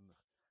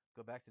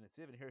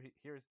Nitziv, and here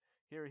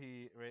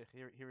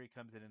he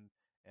comes in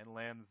and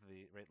lands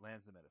the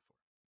metaphor.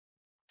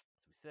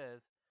 So he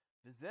says,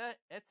 "V'zeh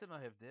etzem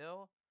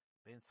hahevdel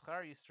ben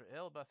schar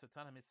Yisrael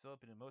b'asatan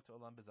hamitzvot b'nimot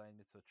olam b'zayin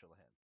mitzvot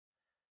shelahem."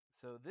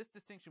 So this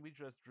distinction we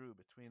just drew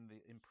between the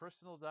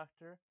impersonal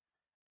doctor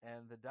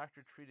and the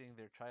doctor treating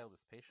their child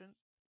as patient,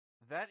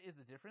 that is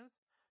the difference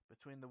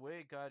between the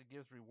way God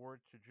gives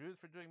reward to Jews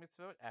for doing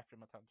mitzvot after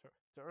Matan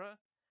Torah,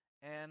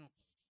 and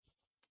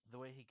the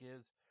way He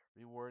gives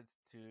rewards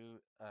to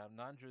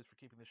non-Jews for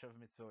keeping the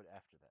Shavah mitzvot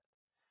after that.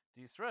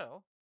 The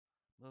Yisrael,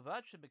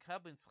 milvad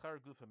shebekablin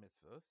schar gufa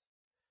mitzvot,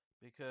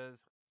 because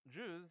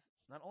Jews,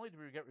 not only do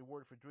we get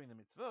reward for doing the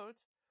mitzvot,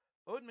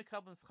 od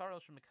mekablin schar al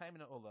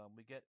shemekaymin olam,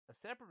 we get a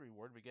separate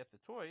reward, we get the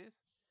toys,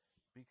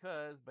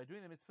 because by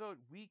doing the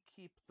mitzvot, we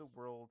keep the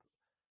world,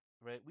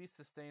 right? We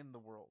sustain the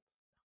world.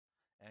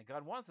 And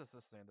God wants us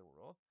to sustain the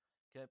world.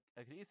 Mitzvah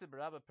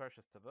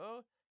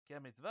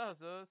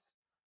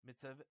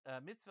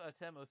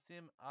atem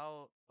osim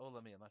al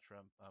olami. I'm not sure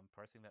I'm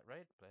parsing that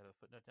right, but I have a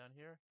footnote down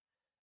here.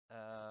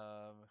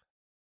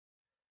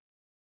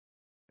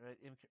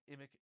 Right,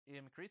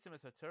 im krisim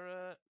es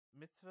Torah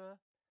mitzvah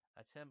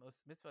atem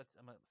mitzvah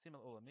osim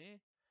al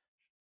olami.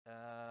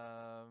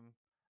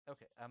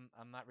 Okay,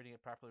 I'm not reading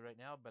it properly right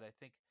now, but I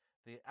think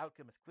the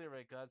outcome is clear,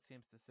 right? God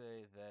seems to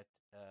say that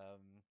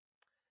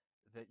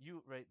that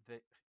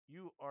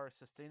you are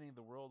sustaining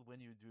the world when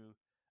you do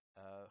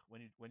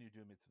when you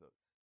do mitzvot.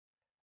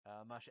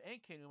 Masha ein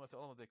kenu mas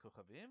olam de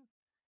kochavim,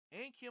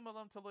 ein kiyum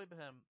olam taloy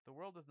behem. The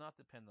world does not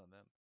depend on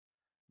them.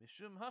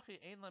 Mishum hachi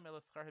ein lam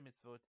elaschar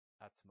mitzvot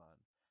atzman.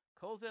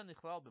 Kol zeh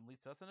nichlal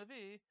b'mlitzas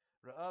hanavi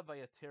ra'av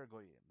vayater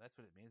goyim. That's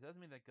what it means. It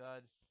doesn't mean that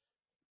God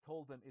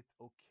told them it's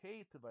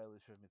okay to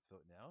violate Shav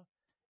mitzvot now.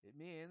 It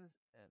means,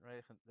 and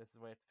right, this is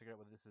why I have to figure out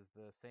whether this is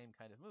the same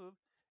kind of move.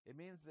 It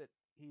means that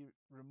he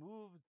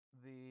removed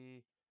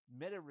the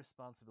meta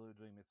responsibility of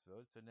doing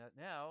mitzvot. So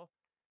now,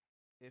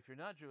 if you're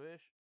not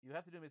Jewish, you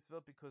have to do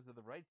mitzvot because of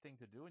the right thing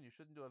to do, and you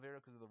shouldn't do avera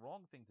because of the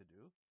wrong thing to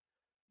do.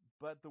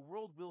 But the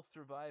world will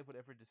survive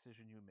whatever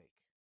decision you make.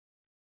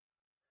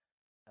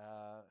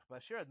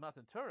 Bashir ad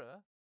Matan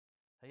Torah,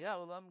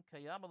 Hayah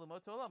Kayam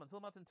Olam.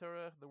 Until Matan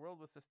Torah, the world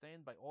was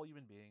sustained by all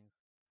human beings.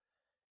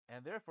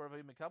 And therefore, so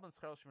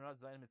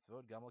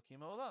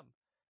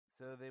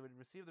they would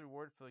receive the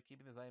reward for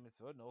keeping the Zayin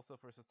Mitzvot and also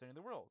for sustaining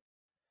the world.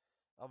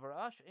 But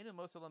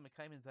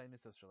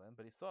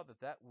he saw that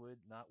that would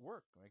not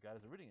work. Right? God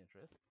has a rooting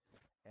interest,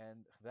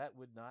 and that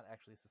would not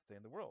actually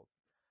sustain the world.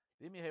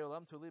 And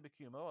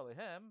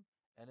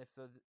if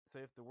so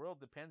if the world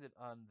depended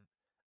on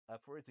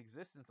for its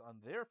existence on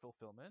their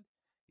fulfillment,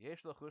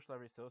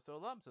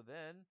 so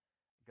then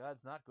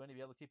God's not going to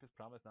be able to keep his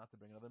promise not to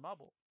bring another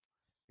Mabul.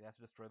 He has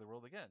to destroy the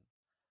world again.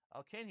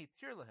 Al kain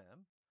hitir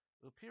lahem,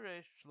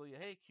 upiresh shlo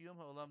yehei kiyum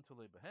ha'olam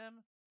tolei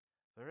behem,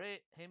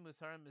 v'rei heim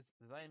musharim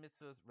zayin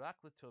mitzvos rak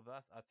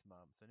letovas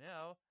atzmam. So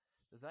now,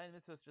 the zayin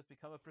mitzvos just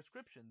become a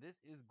prescription. This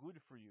is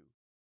good for you.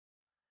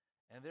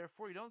 And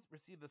therefore you don't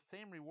receive the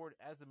same reward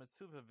as the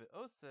mitzvah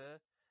ve'oseh,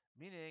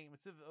 meaning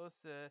mitzvah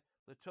ve'oseh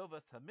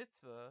letovas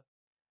hamitzvah,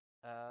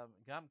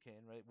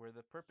 gamkein, right, where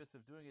the purpose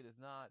of doing it is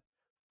not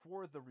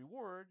for the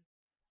reward,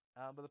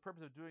 but the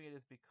purpose of doing it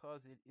is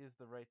because it is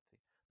the right thing.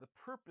 The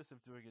purpose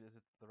of doing it is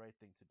it's the right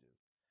thing to do.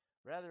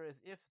 Rather,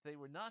 as if they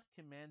were not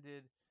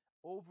commanded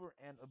over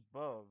and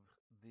above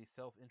the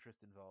self-interest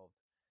involved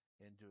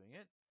in doing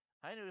it.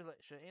 So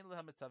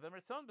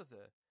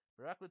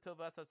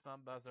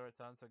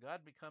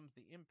God becomes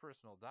the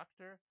impersonal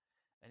doctor,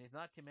 and He's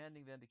not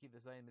commanding them to keep the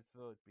Zayin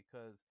Mitzvot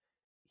because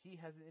He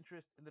has an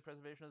interest in the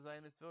preservation of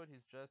Zayin Mitzvot.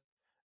 He's just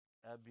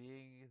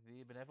being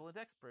the benevolent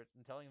expert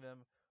and telling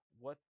them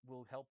what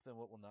will help them,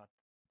 what will not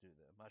do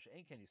them. Masha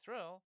Ein Ken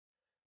Yisrael,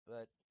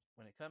 but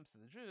when it comes to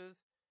the Jews,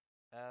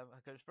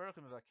 HaKadosh Baruch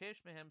Hu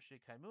mevakesh mehem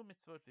shekaimu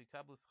mitzvot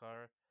v'yikablu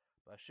schar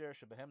b'asher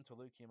shebehem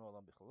tolui kimo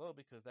olam b'cholo,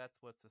 because that's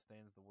what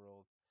sustains the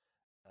world.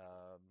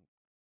 Um,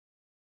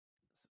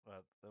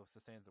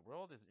 sustains the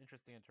world is an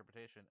interesting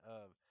interpretation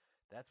of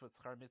that's what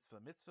schar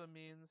mitzvah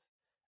means.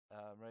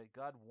 Right?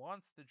 God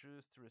wants the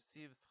Jews to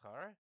receive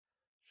schar,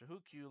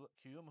 shehu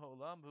kiyum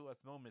ha'olam hu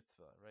asmo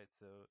mitzvah. Right?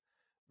 So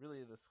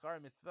really, the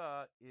schar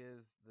mitzvah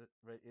is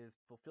is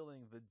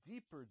fulfilling the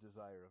deeper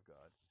desire of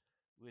God,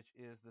 which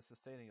is the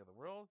sustaining of the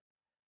world.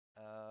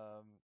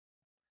 Um,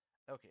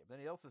 Okay, then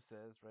he also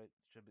says, right,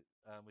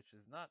 which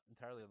is not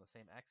entirely on the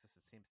same axis,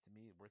 it seems to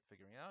me, worth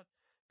figuring out.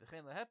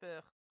 V'chein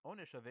lehepech,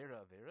 onesh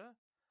avera avera,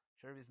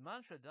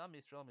 sherbizman shadam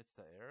Yisrael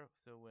mitztaer.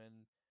 So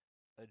when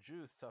a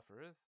Jew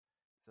suffers,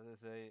 so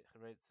there's a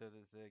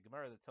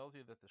Gemara that tells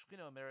you that the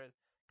Shechina Omeret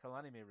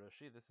Kalani Me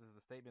Roshi. This is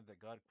the statement that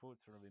God quotes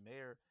from Rabbi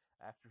Meir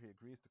after he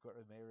agrees to quote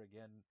Rabbi Meir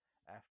again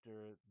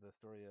after the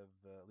story of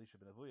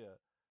Elisha ben Avuya,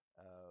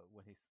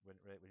 when he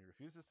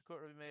refuses to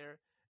quote Rabbi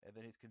Meir, and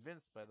then he's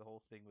convinced by the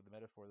whole thing with the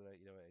metaphor that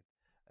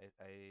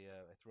I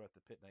threw out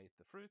the pit and I ate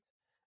the fruit.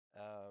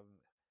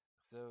 Um,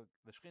 so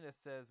the Shechina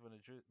says when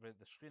the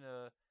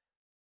Shechina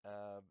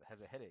has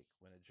a headache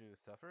when a Jew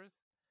suffers.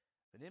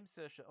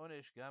 V'nimsa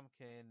she'onesh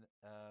gamkein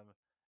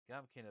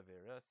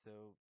avera.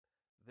 So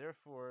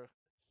therefore,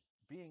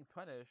 being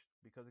punished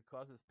because it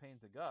causes pain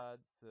to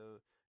God. So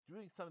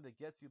doing something that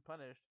gets you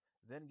punished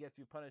then gets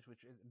you punished,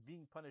 which is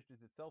being punished is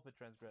itself a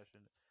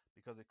transgression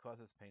because it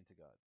causes pain to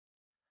God.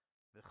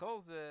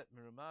 V'chol ze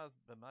merumaz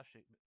b'ma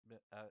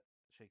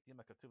sheikdim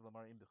hakatuv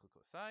lamar im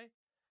b'chukosai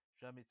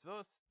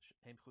shamitzvos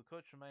hem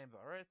chukot shemayim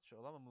v'aretz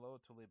she'olam lo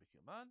tolei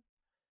b'kuman.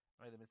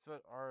 Right, the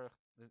mitzvot are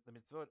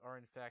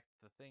in fact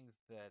the things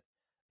that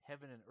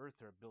heaven and earth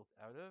are built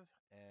out of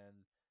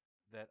and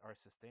that are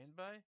sustained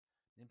by.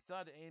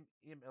 Nimsad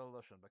im el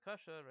loshon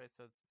bakasha, right?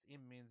 So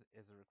im means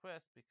is a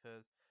request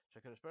because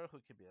Shakadosh Baruch Hu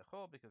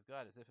kibiyachol, because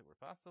God, as if it were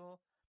possible,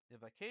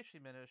 ivakesh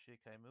imenu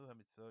shekaimu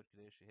hamitzvot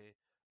k'dei shehe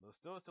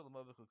mostos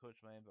olamovichu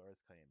koch mayim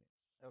v'aretz kayamin.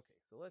 Okay,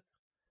 so let's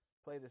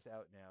play this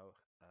out now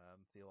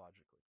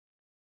theologically.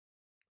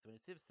 So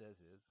what Nitziv says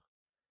is,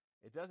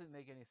 it doesn't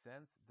make any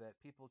sense that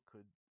people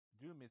could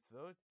do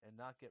mitzvot and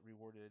not get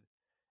rewarded,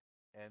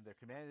 and they're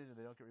commanded and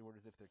they don't get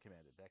rewarded as if they're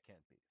commanded. That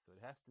can't be. So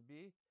it has to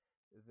be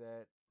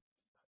that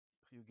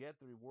you get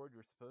the reward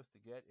you're supposed to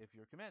get if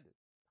you're commanded.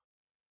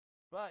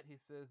 But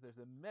he says there's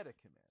a meta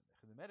command.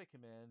 The meta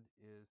command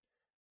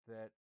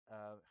that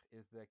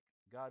is that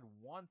God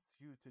wants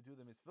you to do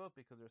the mitzvot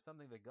because there's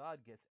something that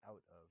God gets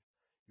out of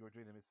your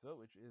doing the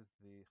mitzvot, which is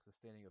the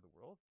sustaining of the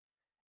world.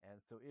 And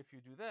so if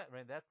you do that,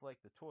 right, that's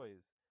like the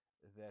toys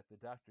that the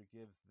doctor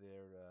gives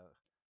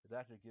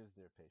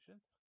their patient,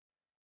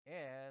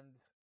 and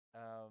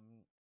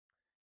um,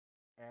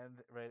 and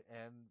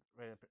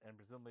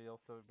presumably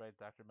also, right,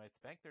 doctor might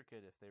spank their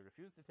kid if they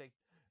refuse to take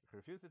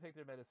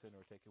their medicine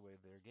or take away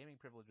their gaming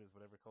privileges,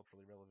 whatever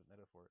culturally relevant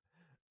metaphor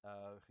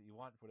you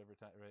want, whatever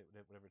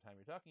time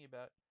you're talking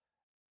about.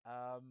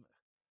 Um,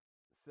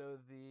 so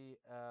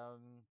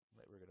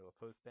we're going to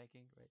oppose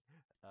spanking, right?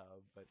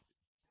 But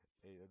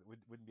it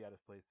wouldn't be out of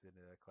place in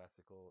a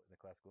classical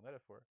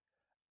metaphor.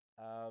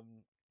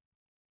 Um,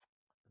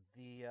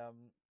 the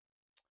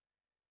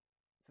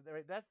so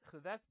right, that's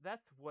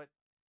what,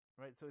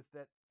 right. So it's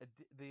that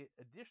the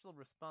additional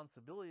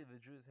responsibility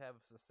the Jews have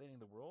of sustaining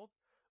the world,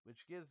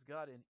 which gives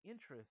God an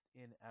interest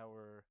in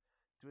our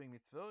doing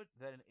mitzvot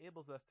that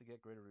enables us to get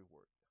greater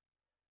reward.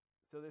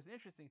 So there's an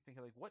interesting thing,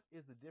 like what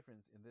is the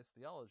difference in this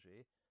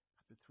theology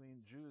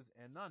between Jews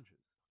and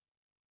non-Jews?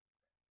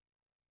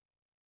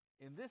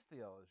 In this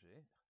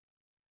theology,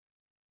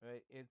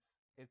 right, it's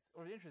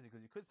interesting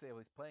because you could say,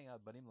 well, he's playing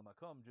out banim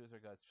lamakom, Jews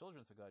are God's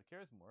children, so God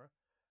cares more.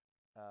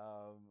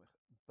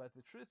 But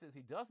the truth is,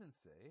 he doesn't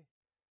say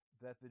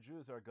that the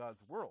Jews are God's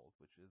world,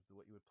 which is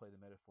what you would play the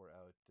metaphor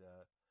out.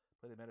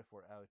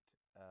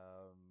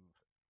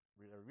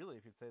 Really,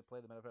 if you'd say play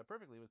the metaphor out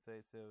perfectly, you would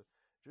say, so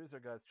Jews are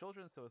God's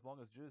children. So as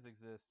long as Jews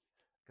exist,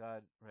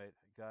 God's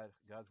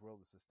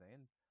world is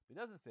sustained. But he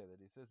doesn't say that.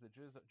 He says that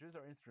Jews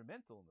are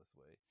instrumental in this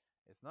way.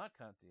 It's not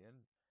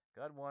Kantian.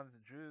 God wants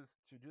Jews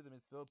to do the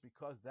mitzvot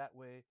because that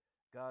way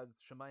God's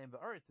Shemayim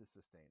va'aretz is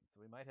sustained.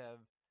 So we might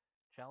have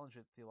challenged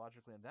it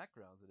theologically on that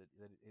grounds that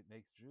it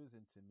makes Jews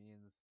into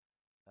means,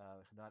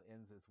 not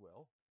ends as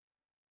well.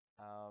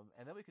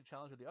 And then we could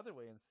challenge it the other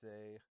way and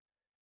say,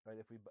 right,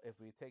 if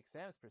we take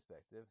Sam's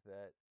perspective,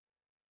 that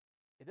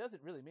it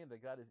doesn't really mean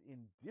that God is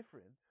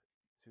indifferent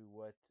to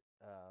what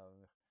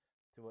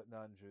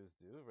non-Jews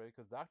do, right?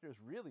 Because doctors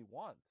really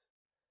want,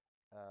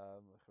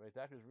 right?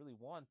 Doctors really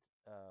want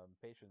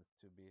patients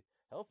to be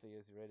healthy,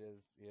 as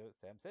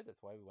Sam said.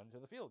 That's why we went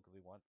into the field, because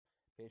we want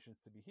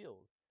patients to be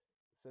healed.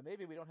 So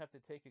maybe we don't have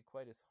to take it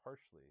quite as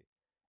harshly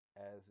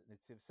as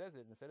Nitziv says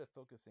it. Instead of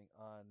focusing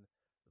on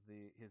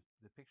his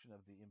depiction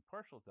of the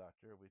impartial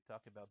doctor, we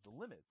talk about the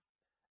limits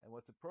and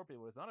what's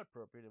appropriate, what is not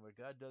appropriate, and what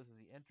God does is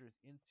He enters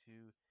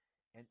into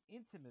an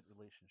intimate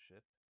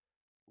relationship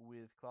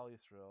with Klal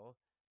Yisrael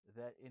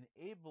that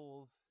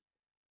enables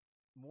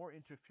more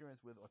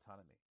interference with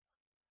autonomy.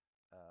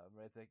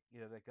 Right?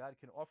 That God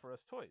can offer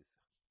us toys,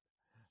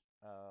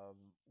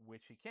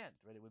 which He can't.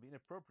 Right? It would be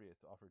inappropriate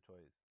to offer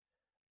toys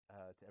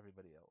to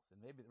everybody else,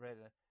 and maybe right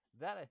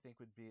that I think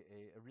would be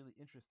a really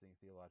interesting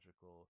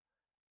theological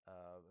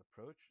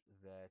approach.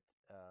 That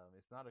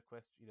it's not a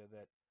question,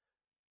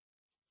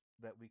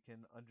 that we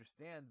can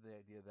understand the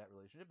idea of that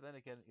relationship. But then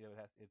again,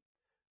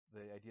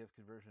 the idea of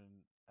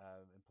conversion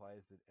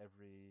implies that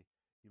every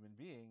human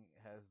being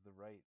has the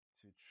right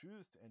to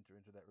choose to enter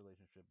into that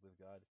relationship with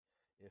God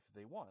if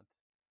they want.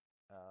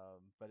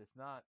 But it's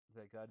not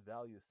that God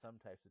values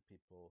some types of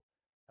people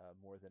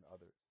more than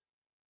others.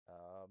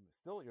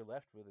 Still, you're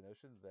left with the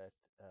notion that,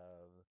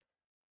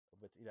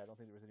 but I don't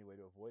think there was any way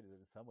to avoid it.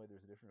 In some way,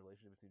 there's a different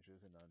relationship between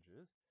Jews and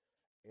non-Jews.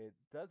 It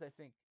does, I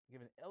think,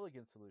 give an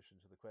elegant solution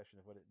to the question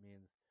of what it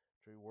means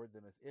to reward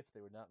them as if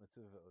they were not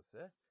mitzvah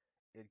oseh.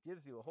 It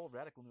gives you a whole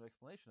radical new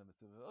explanation of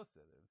mitzvah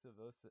oseh.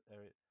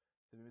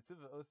 To be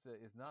mitzvah oseh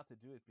is not to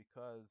do it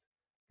because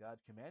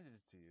God commanded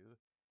it to you.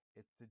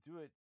 It's to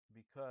do it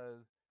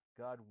because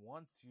God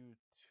wants you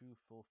to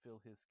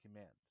fulfill His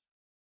command.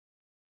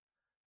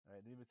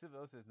 Right? The mitzvah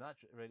oseh is not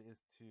right. Is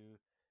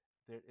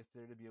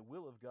there to be a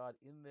will of God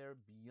in there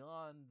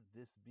beyond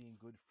this being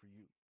good for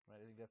you. Right?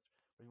 I think that's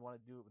what you want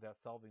to do it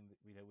without solving,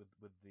 with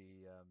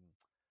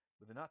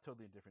the not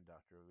totally indifferent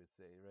doctor. We would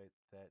say, right,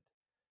 that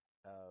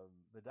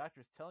the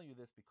doctor is telling you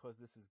this because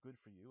this is good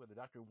for you, and the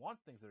doctor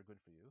wants things that are good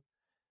for you.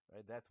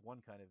 Right? That's one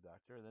kind of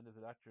doctor. And then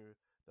there's a doctor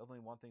that doesn't only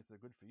want things that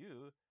are good for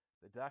you.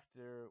 The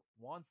doctor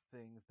wants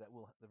things that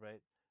will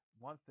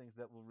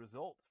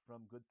result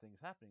from good things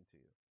happening to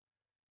you.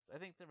 I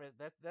think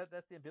that's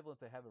the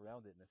ambivalence I have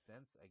around it, in a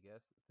sense. I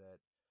guess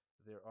that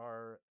there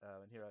are,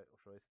 and here I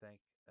should always thank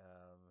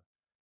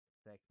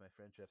my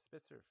friend Jeff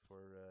Spitzer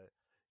for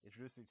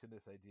introducing to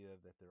this idea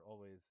that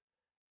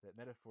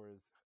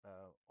metaphors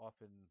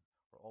often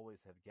or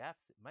always have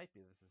gaps. It might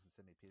be this is in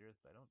Semi Peters,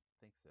 but I don't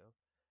think so.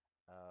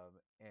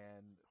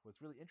 And what's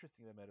really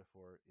interesting about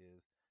metaphor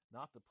is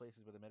not the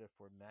places where the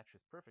metaphor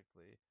matches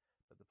perfectly,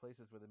 but the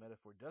places where the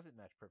metaphor doesn't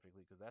match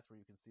perfectly, because that's where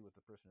you can see what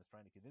the person is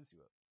trying to convince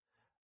you of.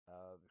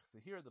 So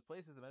here, the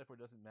places the metaphor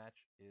doesn't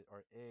match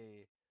are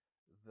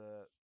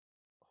the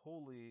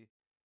wholly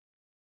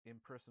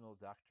impersonal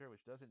doctor,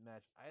 which doesn't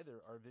match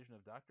either our vision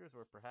of doctors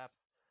or perhaps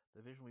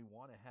the vision we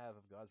want to have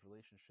of God's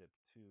relationship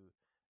to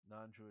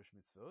non-Jewish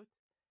mitzvot.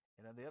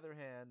 And on the other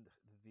hand,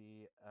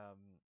 the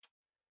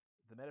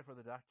metaphor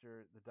of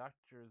the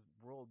doctor's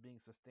world being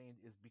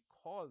sustained is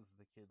because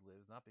the kid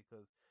lives, not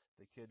because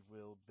the kid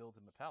will build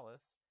him a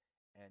palace.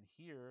 And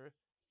here,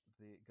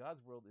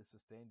 God's world is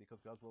sustained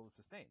because God's world is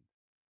sustained.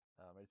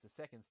 Right? It's a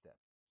second step.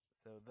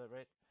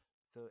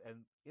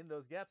 And in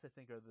those gaps, I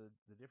think, are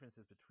the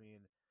differences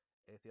between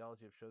a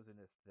theology of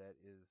chosenness that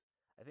is,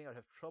 I think I would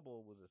have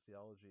trouble with a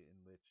theology in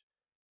which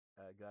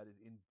God is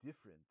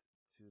indifferent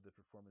to the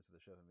performance of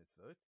the Sheva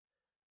Mitzvot.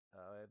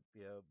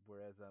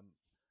 Whereas I'm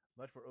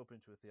much more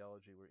open to a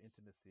theology where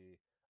intimacy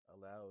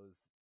allows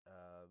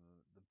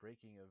the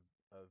breaking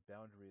of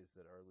boundaries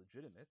that are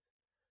legitimate,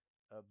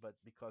 but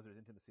because there's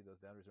intimacy,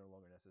 those boundaries are no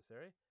longer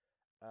necessary.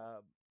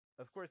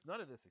 Of course, none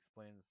of this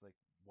explains like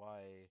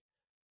why,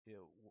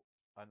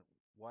 on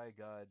why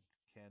God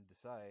can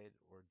decide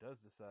or does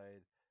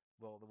decide.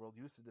 Well, the world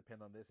used to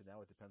depend on this, and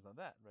now it depends on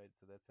that, right?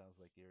 So that sounds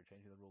like you're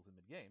changing the rules in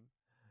mid-game.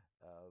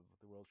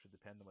 The world should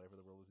depend on whatever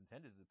the world was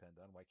intended to depend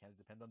on. Why can't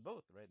it depend on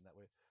both, right? And that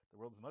way, the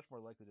world is much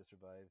more likely to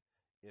survive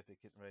if it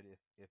can, right?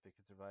 If it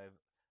can survive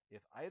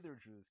if either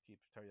Jews keep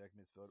Taryag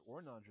mitzvot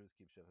or non-Jews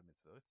keep Sheva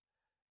mitzvot.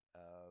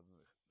 Um,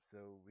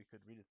 so we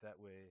could read it that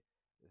way,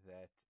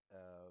 that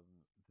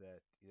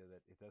that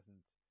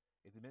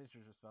it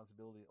diminishes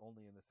responsibility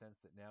only in the sense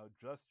that now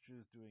just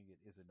Jews doing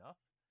it is enough,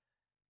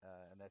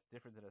 and that's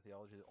different than a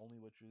theology that only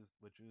what Jews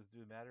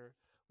do matter.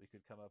 We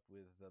could come up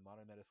with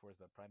modern metaphors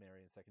about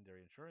primary and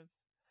secondary insurance.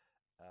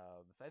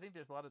 So I think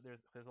there's a lot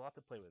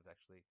to play with,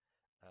 actually.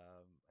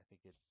 I think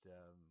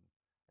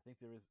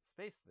there is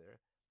space there,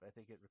 but I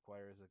think it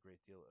requires a great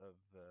deal of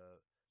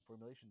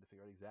formulation to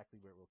figure out exactly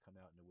where it will come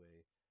out in a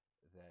way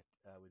that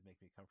would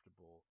make me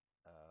comfortable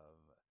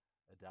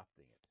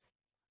adopting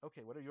it.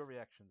 Okay, what are your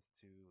reactions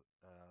to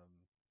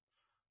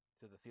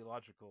the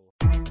theological?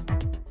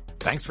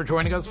 Thanks for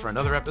joining us for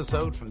another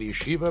episode from the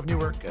Yeshiva of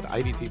Newark at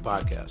IDT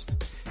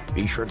Podcast.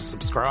 Be sure to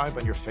subscribe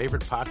on your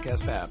favorite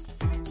podcast app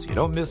so you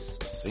don't miss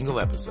a single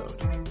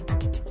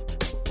episode.